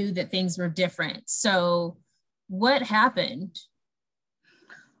 you knew that things were different. So what happened?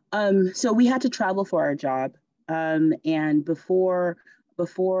 So we had to travel for our job. And before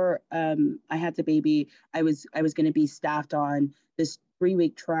I had the baby, I was going to be staffed on this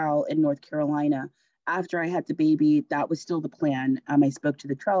 3-week trial in North Carolina. After I had the baby, that was still the plan. I spoke to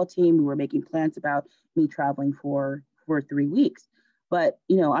the trial team. We were making plans about me traveling for 3 weeks. But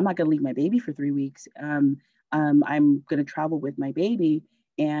you know, I'm not going to leave my baby for 3 weeks. I'm going to travel with my baby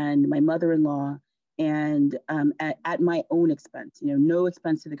and my mother-in-law, and at my own expense, you know, no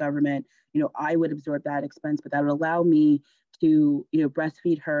expense to the government. You know, I would absorb that expense, but that would allow me to, you know,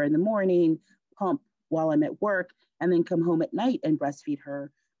 breastfeed her in the morning, pump while I'm at work, and then come home at night and breastfeed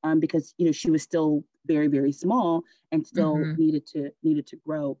her, because, you know, she was still very, very small and still needed to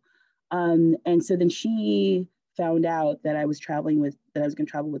grow. And so then she found out that I was going to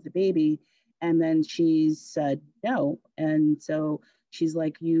travel with the baby. And then she said no. And so she's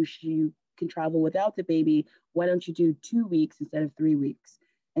like, you can travel without the baby. Why don't you do 2 weeks instead of 3 weeks?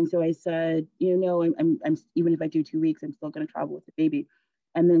 And so I said, you know, I'm even if I do 2 weeks, I'm still going to travel with the baby.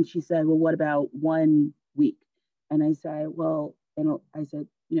 And then she said, well, what about 1 week? And I said, well, and I said,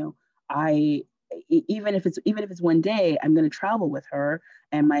 you know, even if it's 1 day, I'm going to travel with her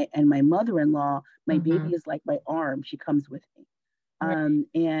and my mother-in-law. My baby is like my arm; she comes with me,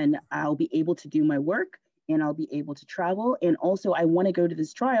 and I'll be able to do my work and I'll be able to travel. And also, I want to go to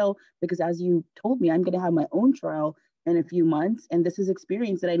this trial because, as you told me, I'm going to have my own trial in a few months, and this is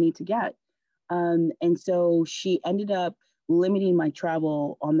experience that I need to get. And so she ended up limiting my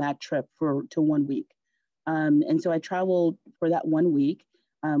travel on that trip to 1 week. And so I traveled for that 1 week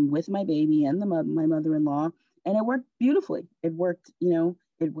with my baby and my mother-in-law, and it worked beautifully. It worked, you know,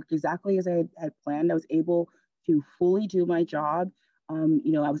 it worked exactly as I had planned. I was able to fully do my job.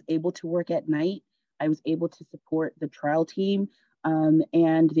 You know, I was able to work at night. I was able to support the trial team,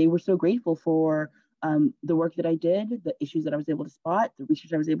 and they were so grateful for the work that I did, the issues that I was able to spot, the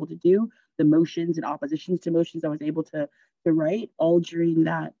research I was able to do, the motions and oppositions to motions I was able to write, all during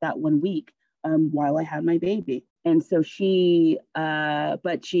that 1 week while I had my baby. And so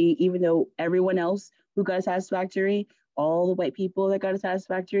but she, even though everyone else who got a satisfactory, all the white people that got a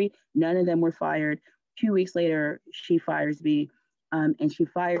satisfactory, none of them were fired. 2 weeks later, she fires me. And she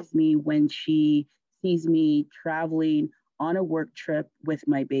fires me when she sees me traveling on a work trip with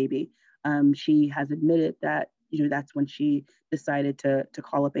my baby. She has admitted that, you know, that's when she decided to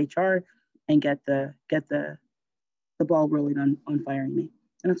call up HR and get the ball rolling on firing me.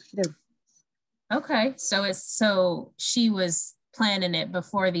 And that's what she did. Okay, so she was planning it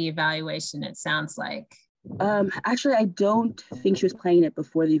before the evaluation, it sounds like. Actually, I don't think she was planning it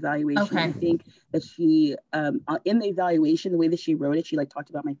before the evaluation. Okay. I think that she, in the evaluation, the way that she wrote it, she like talked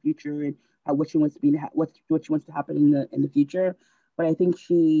about my future and what she wants to be, what she wants to happen in the future. But I think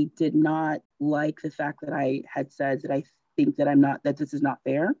she did not like the fact that I had said that I think that this is not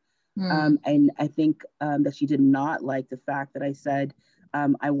fair. And I think that she did not like the fact that I said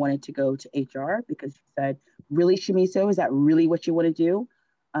I wanted to go to HR, because she said, really, Shamiso, is that really what you want to do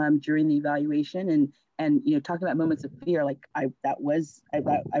during the evaluation? And you know, talking about moments of fear, like I was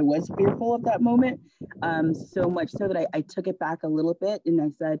fearful of that moment, so much so that I took it back a little bit, and I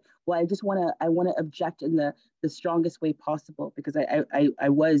said, well, I want to object in the strongest way possible, because I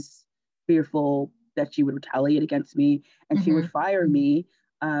was fearful that she would retaliate against me and she would fire me,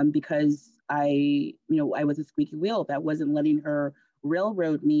 because I was a squeaky wheel that wasn't letting her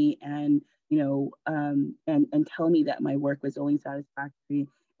railroad me and and tell me that my work was only satisfactory,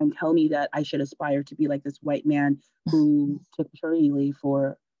 and tell me that I should aspire to be like this white man who took paternity leave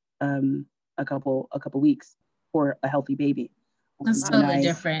for a couple weeks for a healthy baby. That's totally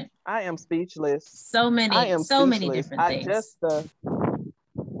different. I am speechless. So many different things.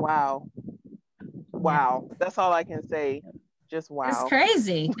 Wow. That's all I can say. Just wow. It's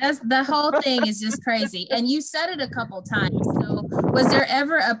crazy. That's the whole thing is just crazy. And you said it a couple times. So was there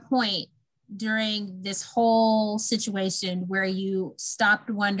ever a point during this whole situation where you stopped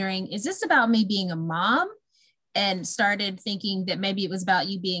wondering, is this about me being a mom? And started thinking that maybe it was about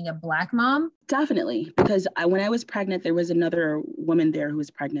you being a Black mom? Definitely, because when I was pregnant, there was another woman there who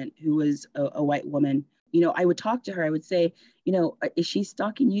was pregnant, who was a white woman. I would talk to her. I would say, is she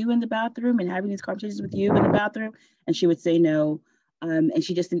stalking you in the bathroom and having these conversations with you in the bathroom? And she would say no. And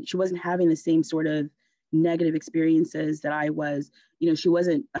she wasn't having the same sort of negative experiences that I was. She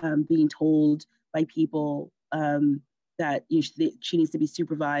wasn't being told by people that she needs to be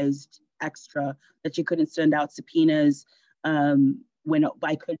supervised extra, that she couldn't send out subpoenas when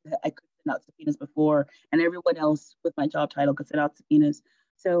I could send out subpoenas before, and everyone else with my job title could send out subpoenas.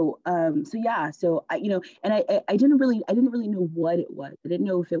 So I, and I didn't really know what it was. I didn't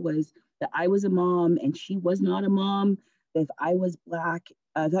know if it was that I was a mom and she was not a mom, if I was Black,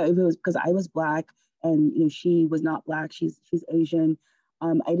 if it was because I was Black and she was not Black, she's Asian.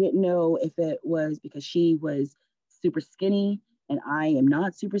 I didn't know if it was because she was super skinny and I am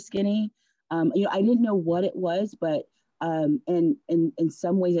not super skinny. I didn't know what it was, but and in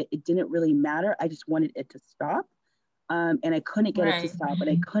some ways it didn't really matter. I just wanted it to stop. And I couldn't get it to stop, and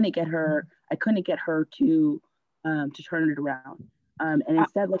I couldn't get her to turn it around. And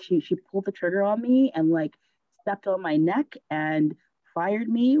instead, like she pulled the trigger on me and like stepped on my neck and fired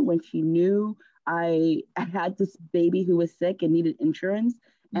me when she knew I had this baby who was sick and needed insurance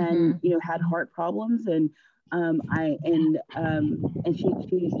and had heart problems, and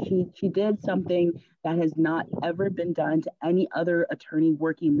she did something that has not ever been done to any other attorney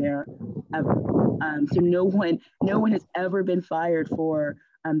working there ever. So no one has ever been fired for.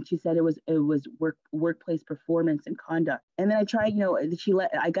 She said it was workplace performance and conduct. And then I tried,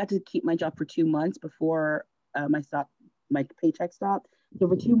 I got to keep my job for 2 months before my paycheck stopped. So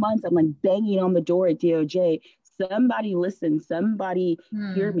for 2 months, I'm like banging on the door at DOJ. Somebody listen, somebody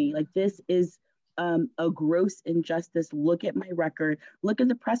hear me. Like, this is a gross injustice. Look at my record. Look at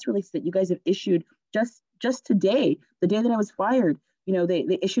the press release that you guys have issued just today, the day that I was fired.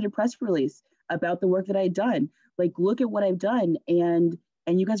 They issued a press release about the work that I had done. Like, look at what I've done, and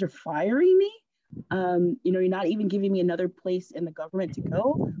you guys are firing me. You're not even giving me another place in the government to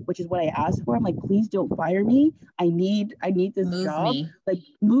go, which is what I asked for. I'm like, please don't fire me. I need this job. Like,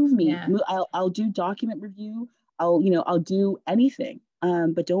 move me. Yeah. I'll do document review. I'll do anything.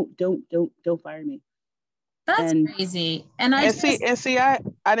 But don't fire me. That's crazy. And I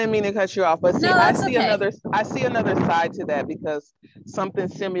didn't mean to cut you off, but see, no, I see another side to that, because something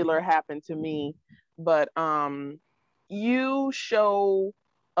similar happened to me. But you show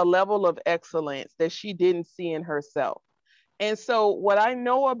a level of excellence that she didn't see in herself. And so what I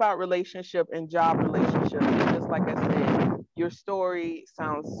know about relationship and job relationships, just like I said, your story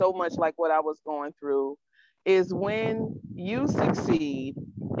sounds so much like what I was going through, is when you succeed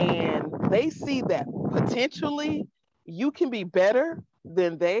and they see that potentially you can be better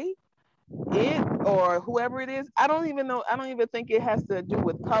than it or whoever it is. I don't even think it has to do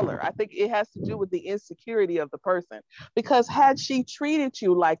with color. I think it has to do with the insecurity of the person, because had she treated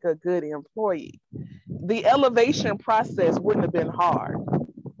you like a good employee, the elevation process wouldn't have been hard.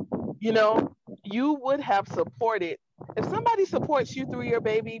 You would have supported. If somebody supports you through your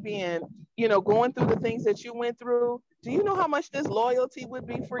baby being, going through the things that you went through, do you know how much this loyalty would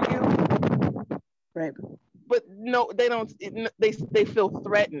be for you? Right. But no, they don't. They feel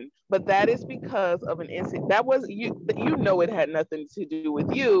threatened. But that is because of an incident. That was you. It had nothing to do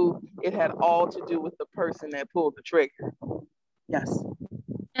with you. It had all to do with the person that pulled the trigger. Yes.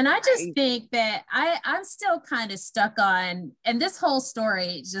 And I just think that I'm still kind of stuck on, and this whole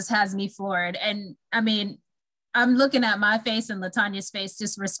story just has me floored. And I mean, I'm looking at my face and LaTonya's face,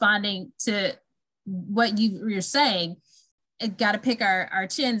 just responding to what you're saying. It got to pick our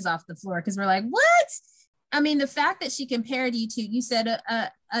chins off the floor, because we're like, what? I mean, the fact that she compared you said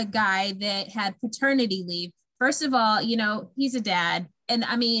a guy that had paternity leave. First of all, he's a dad. And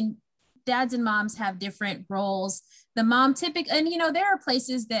I mean, dads and moms have different roles. The mom typically, and there are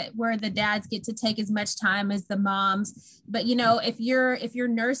places where the dads get to take as much time as the moms. But if you're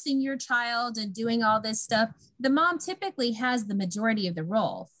nursing your child and doing all this stuff, the mom typically has the majority of the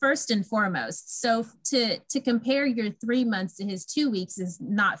role, first and foremost. So to compare your 3 months to his 2 weeks is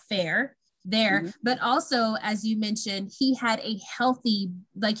not fair there. Mm-hmm. But also, as you mentioned, he had a healthy,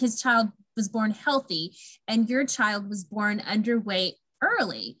 like, his child was born healthy and your child was born underweight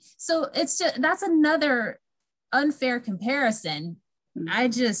early. So that's another unfair comparison.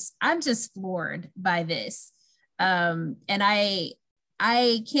 Mm-hmm. I'm just floored by this. And I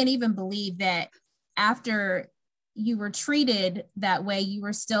can't even believe that after you were treated that way, you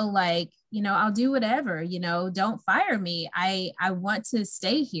were still like, I'll do whatever, don't fire me. I want to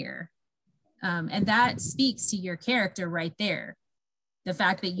stay here. And that speaks to your character right there. The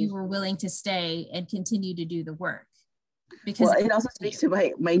fact that you were willing to stay and continue to do the work. Because well, it also speaks to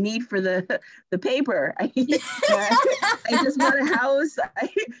my need for the paper. I just bought a house.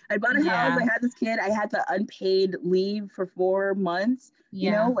 I bought a house. I had this kid. I had the unpaid leave for 4 months.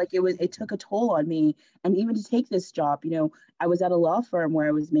 You know, like it took a toll on me. And even to take this job, you know, I was at a law firm where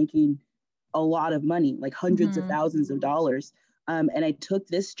I was making a lot of money, like hundreds of thousands of dollars. And I took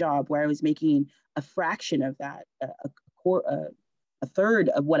this job where I was making a fraction of that, a third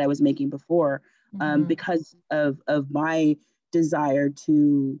of what I was making before. Because of my desire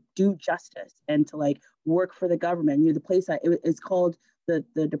to do justice and to like work for the government. You know, the place it's called the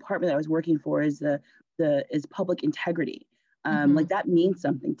department that I was working for is public integrity. Like that means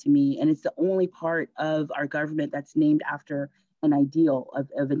something to me, and it's the only part of our government that's named after an ideal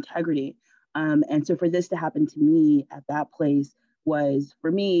of integrity. And so for this to happen to me at that place was for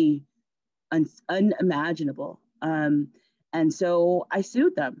me unimaginable. And so I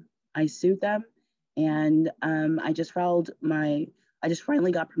sued them. And I just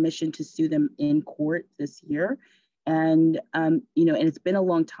finally got permission to sue them in court this year. And, you know, and it's been a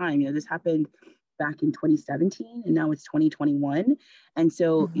long time. You know, this happened back in 2017 and now it's 2021. And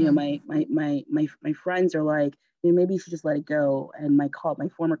so, you know, my friends are like, you know, maybe you should just let it go. And my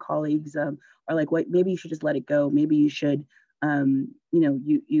former colleagues are like, what, maybe you should just let it go. Maybe you should, you know,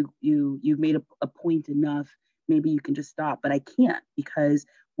 you've made a point enough. Maybe you can just stop. But I can't, because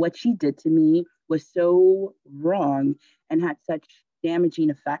what she did to me was so wrong and had such damaging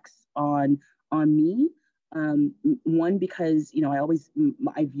effects on me. One, because, you know,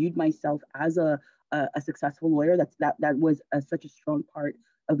 I viewed myself as a successful lawyer. That was such a strong part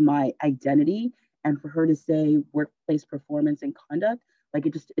of my identity. And for her to say workplace performance and conduct, like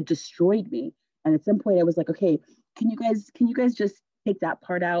it destroyed me. And at some point I was like, okay, can you guys just take that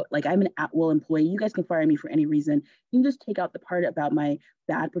part out? Like, I'm an at-will employee. You guys can fire me for any reason. You can just take out the part about my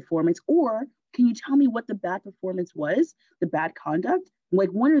bad performance, or can you tell me what the bad performance was, the bad conduct? Like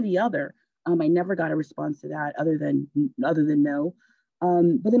one or the other. I never got a response to that other than no.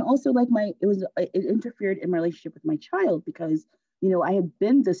 But then also like it interfered in my relationship with my child, because, you know, I had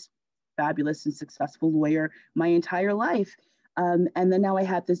been this fabulous and successful lawyer my entire life. And then now I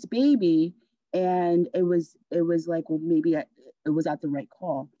had this baby, and it was like, well, maybe it was at the right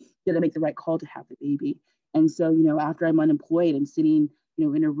call. Did I make the right call to have the baby? And so, you know, after I'm unemployed and sitting, you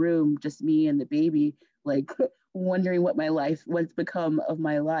know, in a room, just me and the baby, like wondering what's become of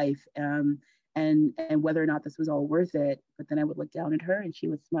my life, and whether or not this was all worth it. But then I would look down at her and she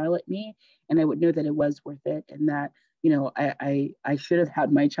would smile at me, and I would know that it was worth it, and that, you know, I should have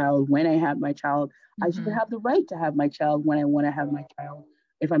had my child when I had my child. I should have the right to have my child when I want to have my child.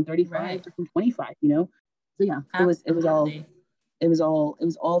 If I'm 35, if I'm 25, you know. So yeah, Absolutely. It was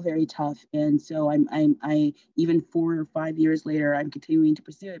all very tough. And so I even 4 or 5 years later, I'm continuing to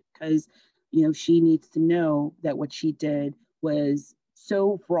pursue it, because, you know, she needs to know that what she did was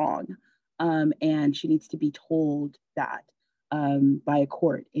so wrong. And she needs to be told that by a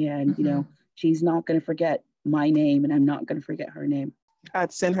court. And, you know, she's not going to forget my name, and I'm not going to forget her name.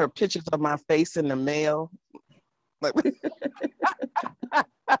 I'd send her pictures of my face in the mail.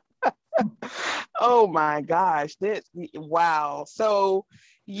 Oh my gosh. Wow. So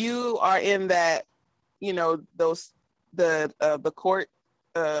you are in that, you know, the court,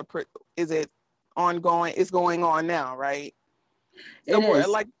 is it ongoing? It's going on now, right?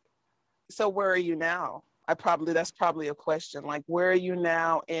 So where are you now? That's probably a question. Like, where are you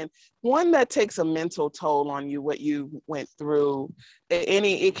now? And one that takes a mental toll on you, what you went through.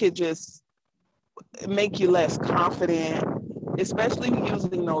 It could just make you less confident, especially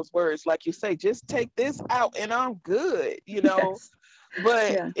using those words. Like you say, just take this out and I'm good, you know. Yes.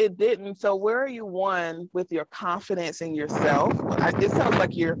 But it didn't. So where are you, one, with your confidence in yourself? It sounds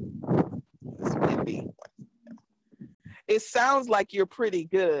like it's windy. It sounds like you're pretty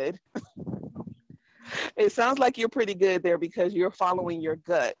good. It sounds like you're pretty good there, because you're following your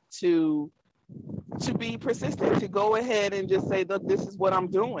gut to be persistent, to go ahead and just say, look, this is what I'm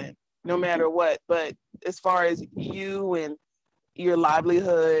doing, no matter what. But as far as you and your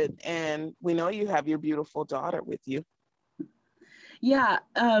livelihood, and we know you have your beautiful daughter with you. Yeah,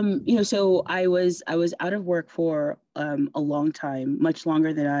 you know, so I was out of work for a long time, much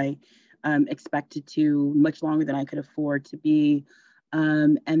longer than I expected to, much longer than I could afford to be.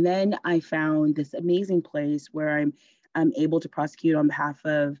 And then I found this amazing place where I'm able to prosecute on behalf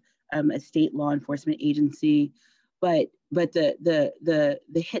of a state law enforcement agency, but the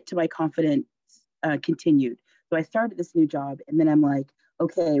hit to my confidence continued. So I started this new job, and then I'm like,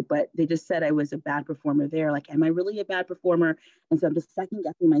 okay, but they just said I was a bad performer there. Like, am I really a bad performer? And so I'm just second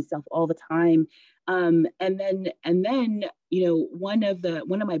guessing myself all the time. And then, one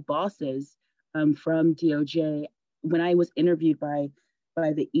of my bosses from DOJ, when I was interviewed by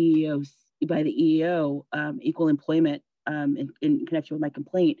the EEO, Equal Employment, in connection with my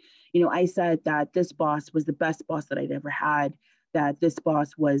complaint, I said that this boss was the best boss that I'd ever had, that this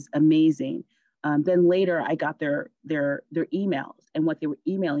boss was amazing. Then later I got their emails and what they were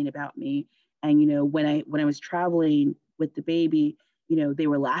emailing about me. And, when I was traveling with the baby, they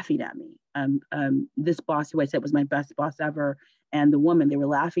were laughing at me. This boss, who I said was my best boss ever, and the woman, they were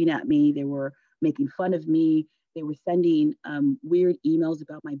laughing at me. They were making fun of me. They were sending weird emails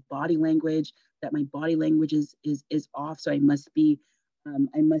about my body language, that my body language is off. So I must be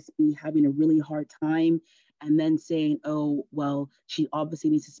having a really hard time. And then saying, oh, well, she obviously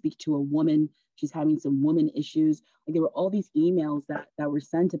needs to speak to a woman. She's having some woman issues. Like, there were all these emails that were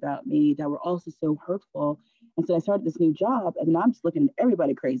sent about me that were also so hurtful. And so I started this new job, and I'm just looking at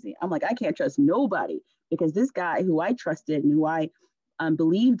everybody crazy. I'm like, I can't trust nobody, because this guy who I trusted and who I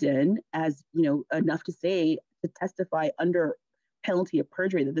believed in, as enough to say, to testify under penalty of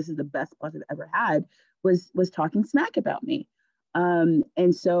perjury that this is the best boss I've ever had, was talking smack about me.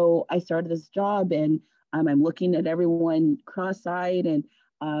 And so I started this job, and I'm looking at everyone cross-eyed, and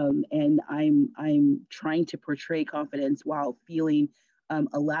I'm trying to portray confidence while feeling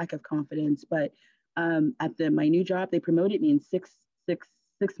a lack of confidence. But at my new job, they promoted me in six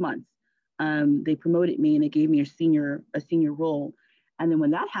months. They promoted me and they gave me a senior role. And then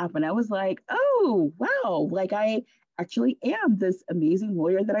when that happened, I was like, oh, wow, like I actually am this amazing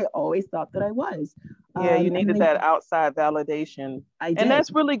lawyer that I always thought that I was. Yeah, you needed that outside validation. I did. And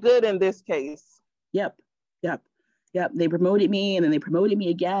that's really good in this case. Yep. They promoted me, and then they promoted me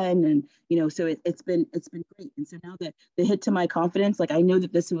again. And, so it's been great. And so now that the hit to my confidence, like, I know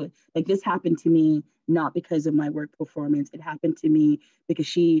that this happened to me, not because of my work performance. It happened to me because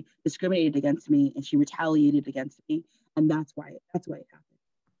she discriminated against me and she retaliated against me. And that's why it happened.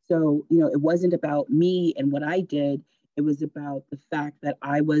 So, it wasn't about me and what I did. It was about the fact that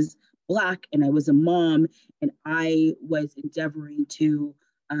I was Black and I was a mom, and I was endeavoring to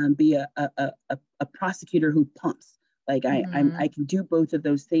be a prosecutor who pumps. Like, I can do both of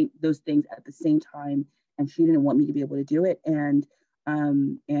those things at the same time. And she didn't want me to be able to do it. And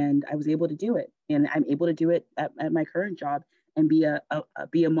I was able to do it. And I'm able to do it at my current job and be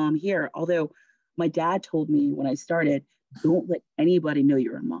a mom here. Although my dad told me when I started, don't let anybody know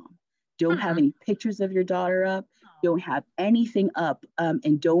you're a mom. Don't have any pictures of your daughter up. Don't have anything up.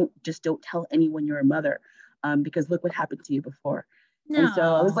 And don't tell anyone you're a mother, because look what happened to you before. No. And so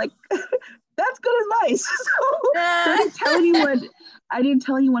I was like, that's good advice. So I didn't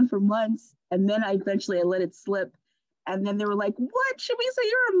tell anyone for months. And then I let it slip. And then they were like, what? Should we say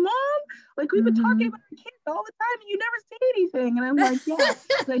you're a mom? Like, we've been talking about our kids all the time and you never say anything. And I'm like, yeah.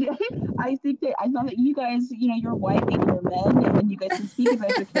 So I thought that you guys, you're white and you're men, and you guys can speak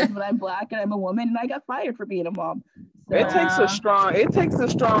about your kids, but I'm Black and I'm a woman, and I got fired for being a mom. So, it takes a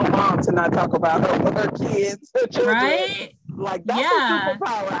strong mom to not talk about her kids, her children. Right? Like, that's a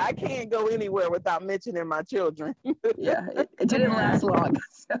superpower. I can't go anywhere without mentioning my children. Yeah, it didn't last long.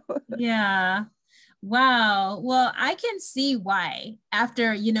 So. Yeah. Wow. Well, I can see why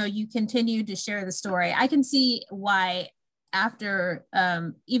after, you continue to share the story, I can see why after,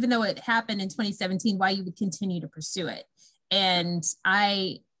 even though it happened in 2017, why you would continue to pursue it. And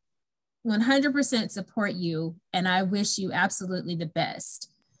I 100% support you, and I wish you absolutely the best.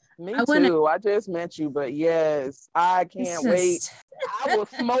 Me too. I just met you, but yes, I can't wait. I will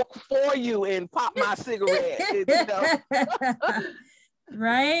smoke for you and pop my cigarette.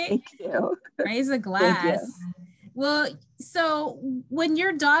 Right? Thank you. Raise a glass. Well, so when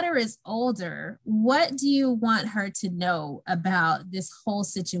your daughter is older, what do you want her to know about this whole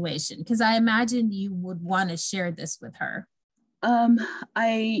situation? Because I imagine you would want to share this with her.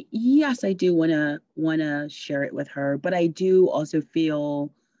 I do want to share it with her, but I do also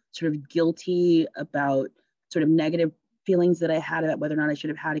feel sort of guilty about sort of negative feelings that I had about whether or not I should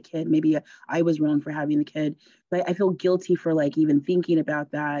have had a kid. Maybe I was wrong for having the kid, but I feel guilty for like even thinking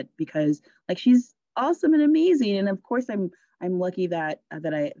about that, because like she's awesome and amazing, and of course I'm lucky that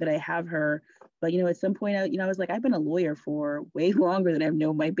I have her. But at some point I was like, I've been a lawyer for way longer than I've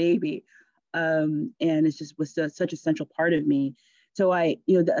known my baby, and it's just was such a central part of me. So I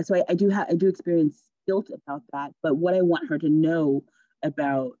do experience guilt about that. But what I want her to know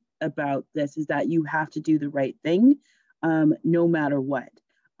about this is that you have to do the right thing, no matter what.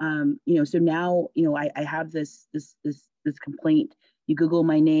 So now, I have this complaint. You Google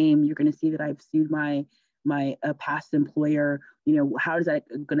my name, you're going to see that I've sued my past employer how is that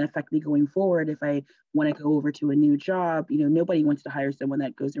going to affect me going forward if I want to go over to a new job? Nobody wants to hire someone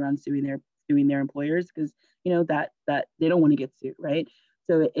that goes around suing their employers, because that they don't want to get sued, right?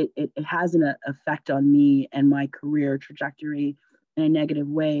 So it has an effect on me and my career trajectory in a negative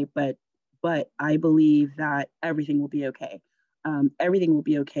way, but I believe that everything will be okay. Everything will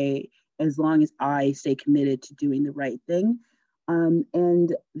be okay as long as I stay committed to doing the right thing.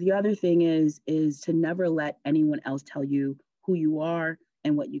 And the other thing is to never let anyone else tell you who you are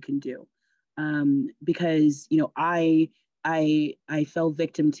and what you can do. Because I fell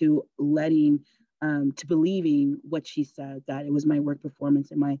victim to to believing what she said, that it was my work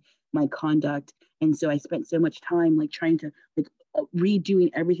performance and my conduct. And so I spent so much time trying to redoing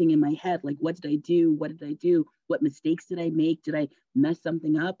everything in my head. What did I do? What did I do? What mistakes did I make? Did I mess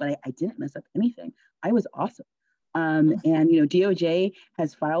something up? But I didn't mess up anything. I was awesome. And DOJ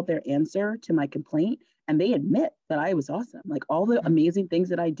has filed their answer to my complaint, and they admit that I was awesome. All the amazing things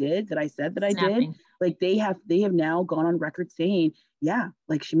that I did, that I said that I did, they have now gone on record saying, yeah,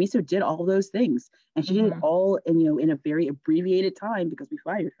 Shamiso did all those things, and she did it all in a very abbreviated time because we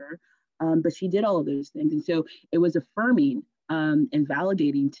fired her. But she did all of those things, and so it was affirming and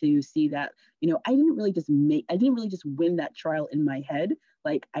validating to see that I didn't really just win that trial in my head.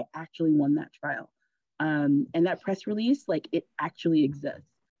 I actually won that trial. And that press release, it actually exists.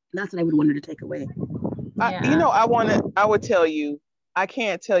 That's what I would want her to take away. I would tell you, I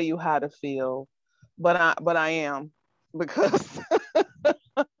can't tell you how to feel, but I am, because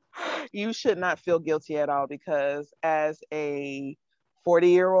you should not feel guilty at all, because as a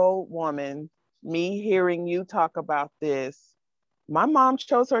 40-year-old woman, me hearing you talk about this, my mom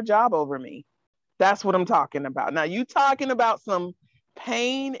chose her job over me. That's what I'm talking about. Now, you talking about some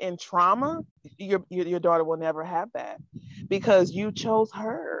pain and trauma, your daughter will never have that, because you chose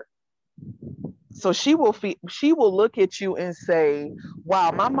her. So she will look at you and say,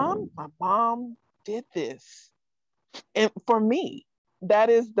 wow, my mom did this. And for me, that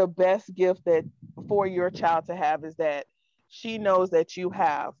is the best gift that for your child to have, is that she knows that you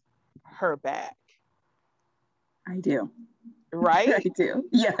have her back. I do. Right? I do.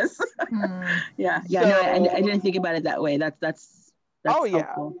 Yes. Yeah. So, no, I didn't think about it that way. That's oh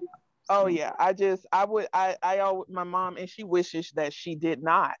helpful. Yeah. Oh yeah. My mom, and she wishes that she did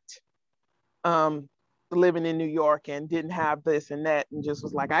not living in New York and didn't have this and that, and just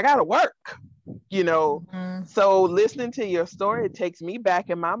was like, I gotta work, So listening to your story, it takes me back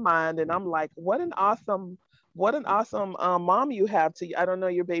in my mind, and I'm like, what an awesome mom you have. I don't know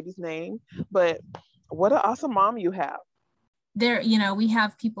your baby's name, but what an awesome mom you have. There, we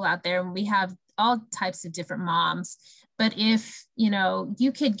have people out there, and we have all types of different moms. But if,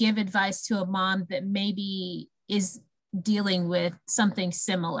 you could give advice to a mom that maybe is dealing with something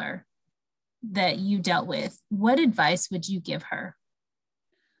similar that you dealt with, what advice would you give her?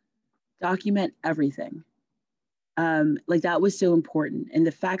 Document everything. That was so important. And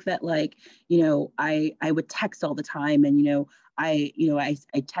the fact that I would text all the time, and I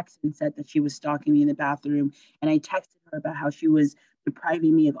texted and said that she was stalking me in the bathroom, and I texted her about how she was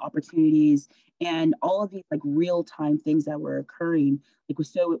depriving me of opportunities, and all of these real-time things that were occurring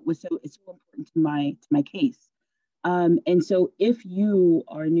it's so important to my case. And so if you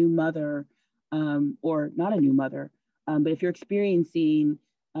are a new mother, or not a new mother, but if you're experiencing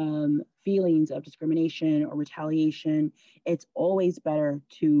feelings of discrimination or retaliation, it's always better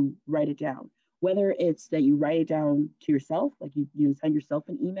to write it down. Whether it's that you write it down to yourself, you send yourself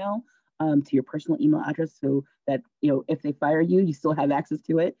an email to your personal email address, so that if they fire you, you still have access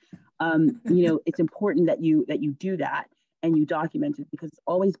to it. It's important that you do that and you document it, because it's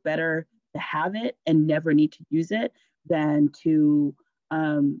always better to have it and never need to use it than to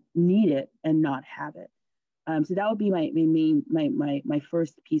need it and not have it. So that would be my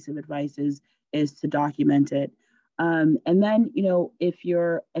first piece of advice is to document it. And then, if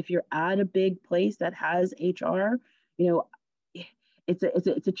you're at a big place that has HR,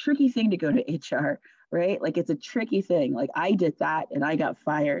 it's a tricky thing to go to HR, right? It's a tricky thing. I did that and I got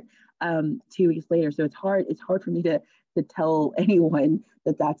fired 2 weeks later. So it's hard for me to tell anyone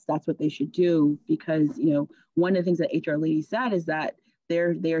that that's what they should do, because, one of the things that HR lady said is that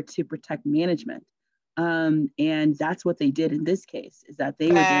they're there to protect management. And that's what they did in this case, is that they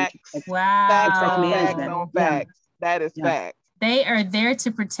were there to protect management. Facts. That is fact. They are there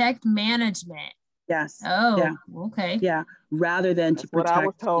to protect management. Yes. Oh, yeah. Okay. Yeah. Rather than to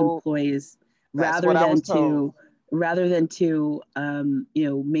protect employees, rather than to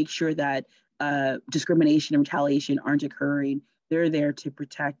make sure that discrimination and retaliation aren't occurring. They're there to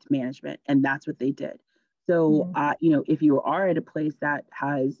protect management, and that's what they did. So, if you are at a place that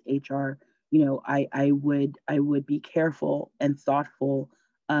has HR, I would be careful and thoughtful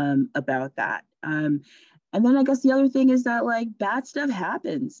about that. And then I guess the other thing is that like bad stuff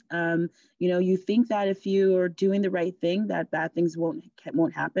happens. You think that if you are doing the right thing, that bad things won't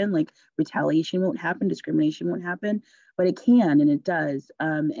happen, like retaliation won't happen, discrimination won't happen, but it can and it does.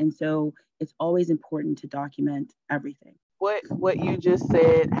 And so it's always important to document everything. What you just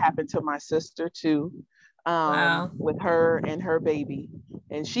said happened to my sister too, Wow. with her and her baby,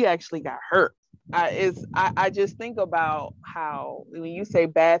 and she actually got hurt. I just think about how when you say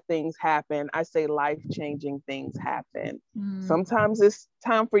bad things happen, I say life-changing things happen. Sometimes it's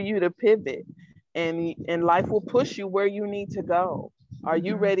time for you to pivot, and life will push you where you need to go. Are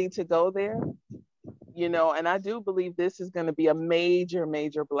you ready to go there? And I do believe this is going to be a major,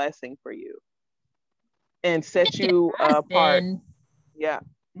 major blessing for you and set you apart. Yeah.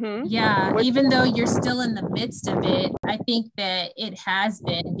 Yeah, even though you're still in the midst of it, I think that it has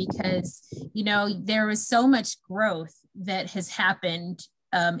been because, there was so much growth that has happened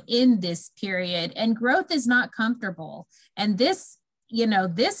in this period, and growth is not comfortable. And this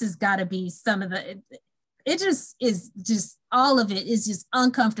has got to be some of it just all of it is just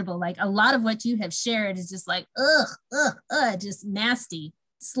uncomfortable. Like a lot of what you have shared is just like, just nasty,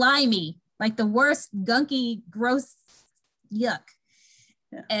 slimy, like the worst, gunky, gross, yuck.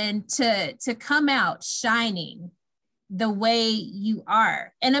 Yeah. And to come out shining the way you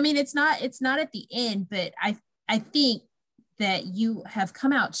are. And I mean, it's not at the end, but I think that you have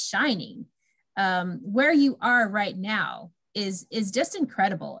come out shining. Where you are right now is just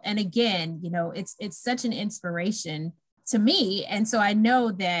incredible. And again, it's such an inspiration to me. And so I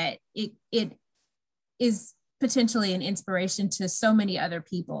know that it is potentially an inspiration to so many other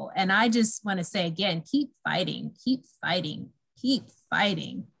people. And I just want to say again, keep fighting, keep fighting, keep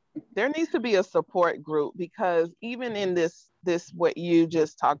fighting. There needs to be a support group, because even in this what you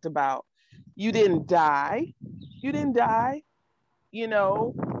just talked about, you didn't die.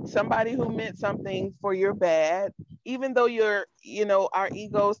 Somebody who meant something for your bad, even though our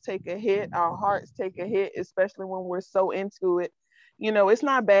egos take a hit, our hearts take a hit, especially when we're so into it. It's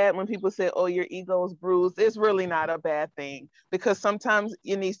not bad when people say, oh, your ego's bruised. It's really not a bad thing, because sometimes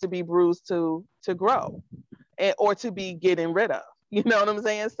it needs to be bruised to grow or to be getting rid of. You know what I'm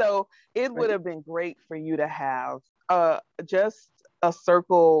saying? So it would have been great for you to have just a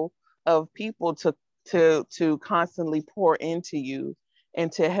circle of people to constantly pour into you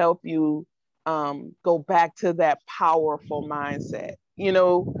and to help you go back to that powerful mindset,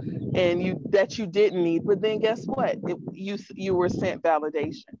 and you didn't need. But then guess what? You were sent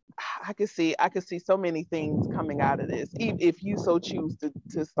validation. I could see so many things coming out of this, if you so choose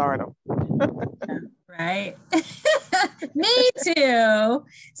to start them. Right. Me too.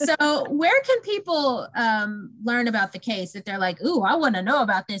 So where can people learn about the case if they're like, ooh, I want to know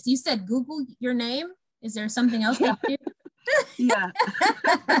about this? You said Google your name. Is there something else they do? Yeah.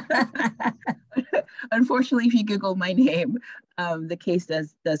 Unfortunately, if you Google my name, the case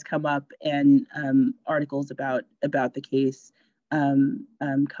does come up, and articles about the case come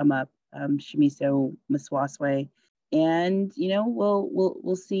up. Shimiso Maswaswe, and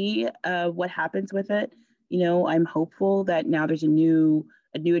we'll see what happens with it. I'm hopeful that now there's a new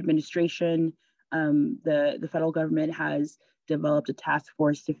administration. The federal government has developed a task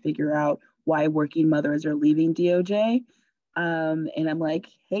force to figure out why working mothers are leaving DOJ. And I'm like,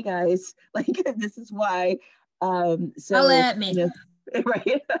 hey guys, like this is why. So let me.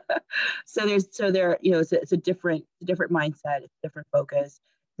 Right. it's a different mindset, it's a different focus.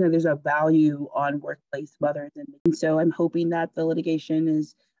 There's a value on workplace mothers, and so I'm hoping that the litigation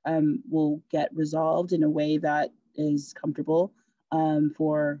will get resolved in a way that is comfortable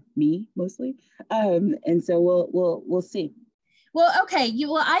for me mostly. And so we'll see. Well, okay.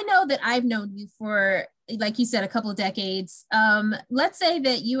 I know that I've known you for, like you said, a couple of decades. Let's say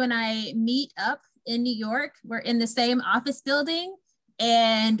that you and I meet up in New York. We're in the same office building,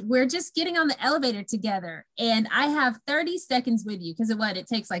 and we're just getting on the elevator together. And I have 30 seconds with you, because it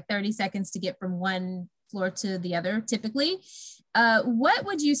takes like 30 seconds to get from one floor to the other, typically. What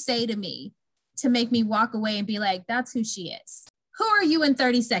would you say to me to make me walk away and be like, that's who she is? Who are you in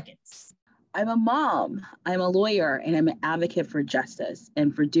 30 seconds? I'm a mom, I'm a lawyer, and I'm an advocate for justice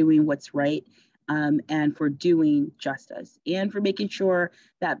and for doing what's right, and for doing justice, and for making sure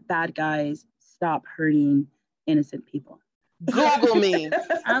that bad guys stop hurting innocent people. Google me.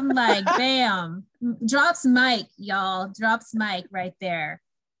 I'm like, bam, drops mic, y'all, drops mic right there.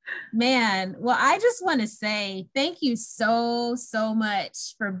 Man, well, I just want to say thank you so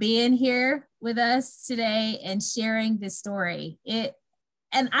much for being here with us today and sharing this story.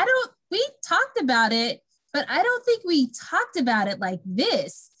 We talked about it, but I don't think we talked about it like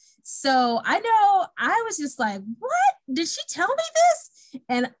this. So I know I was just like, what? Did she tell me this?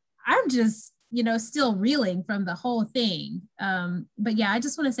 And I'm just, still reeling from the whole thing. But yeah, I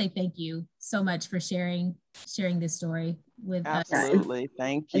just want to say thank you so much for sharing this story with us. Absolutely.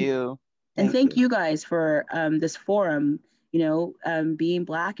 Thank you. And thank you guys for this forum, being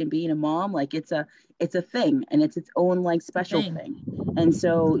Black and being a mom, like it's a thing, and it's its own like special thing. And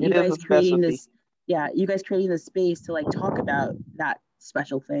so you guys creating this space to like talk about that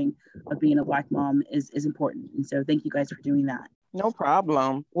special thing of being a Black mom is important. And so thank you guys for doing that. No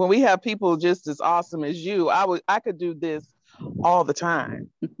problem. When we have people just as awesome as you, I could do this all the time.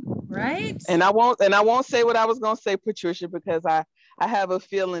 Right. And I won't say what I was going to say, Patricia, because I have a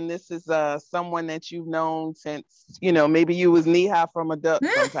feeling this is someone that you've known since, maybe you was knee high from a duck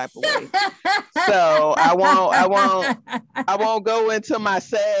some type of way. So I won't go into my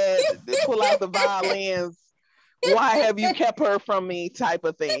sad, pull out the violins. Why have you kept her from me type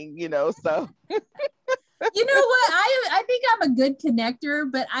of thing, so. You know what? I think I'm a good connector,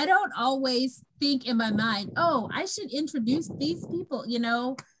 but I don't always think in my mind, oh, I should introduce these people.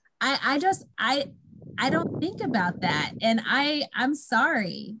 I don't think about that. And I'm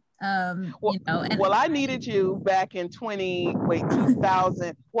sorry. Well, I needed you back in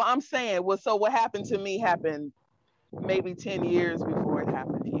 2000. Well, I'm saying, so what happened to me happened maybe 10 years before it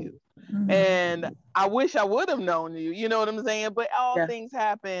happened to you. Mm-hmm. And I wish I would have known you, you know what I'm saying? But all things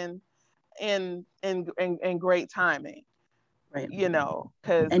happen in great timing, right?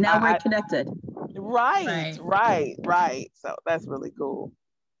 Because and now we're connected. Right. So that's really cool.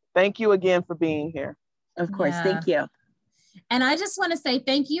 Thank you again for being here. Of course, thank you. And I just want to say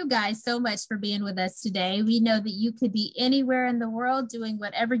thank you guys so much for being with us today. We know that you could be anywhere in the world doing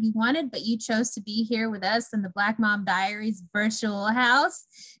whatever you wanted, but you chose to be here with us in the Black Mom Diaries virtual house.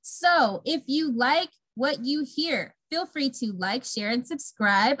 So if you like what you hear, feel free to like, share, and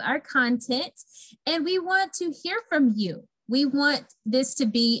subscribe our content. And we want to hear from you. We want this to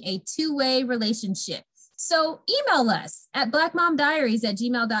be a two-way relationship. So email us at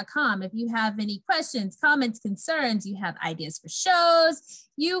blackmomdiaries@gmail.com if you have any questions, comments, concerns, you have ideas for shows,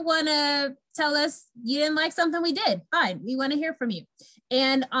 you want to tell us you didn't like something we did, fine. We want to hear from you.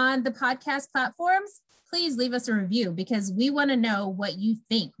 And on the podcast platforms, please leave us a review because we want to know what you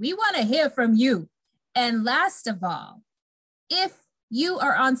think. We want to hear from you. And last of all, if you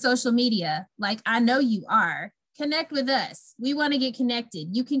are on social media, like I know you are, connect with us. We want to get connected.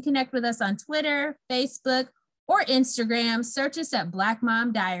 You can connect with us on Twitter, Facebook, or Instagram. Search us at Black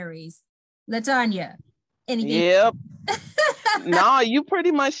Mom Diaries. LaTanya, anything? Yep. No, you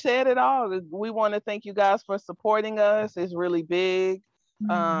pretty much said it all. We want to thank you guys for supporting us. It's really big.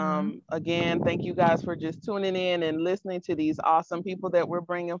 Again, thank you guys for just tuning in and listening to these awesome people that we're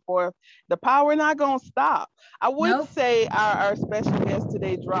bringing forth. The power not gonna stop. I would say our special guest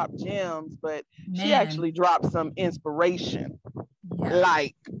today dropped gems, but she actually dropped some inspiration,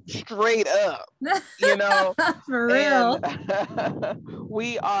 like straight up, for real.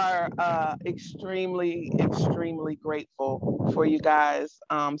 We are extremely grateful for you guys'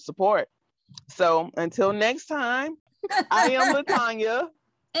 support. So until next time, I am LaTanya.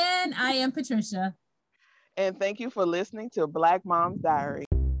 And I am Patricia. And thank you for listening to Black Mom's Diary.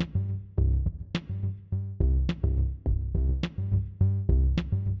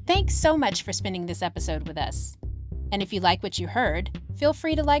 Thanks so much for spending this episode with us. And if you like what you heard, feel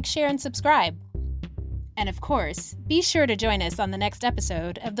free to like, share, and subscribe. And of course, be sure to join us on the next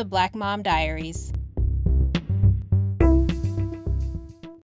episode of the Black Mom Diaries.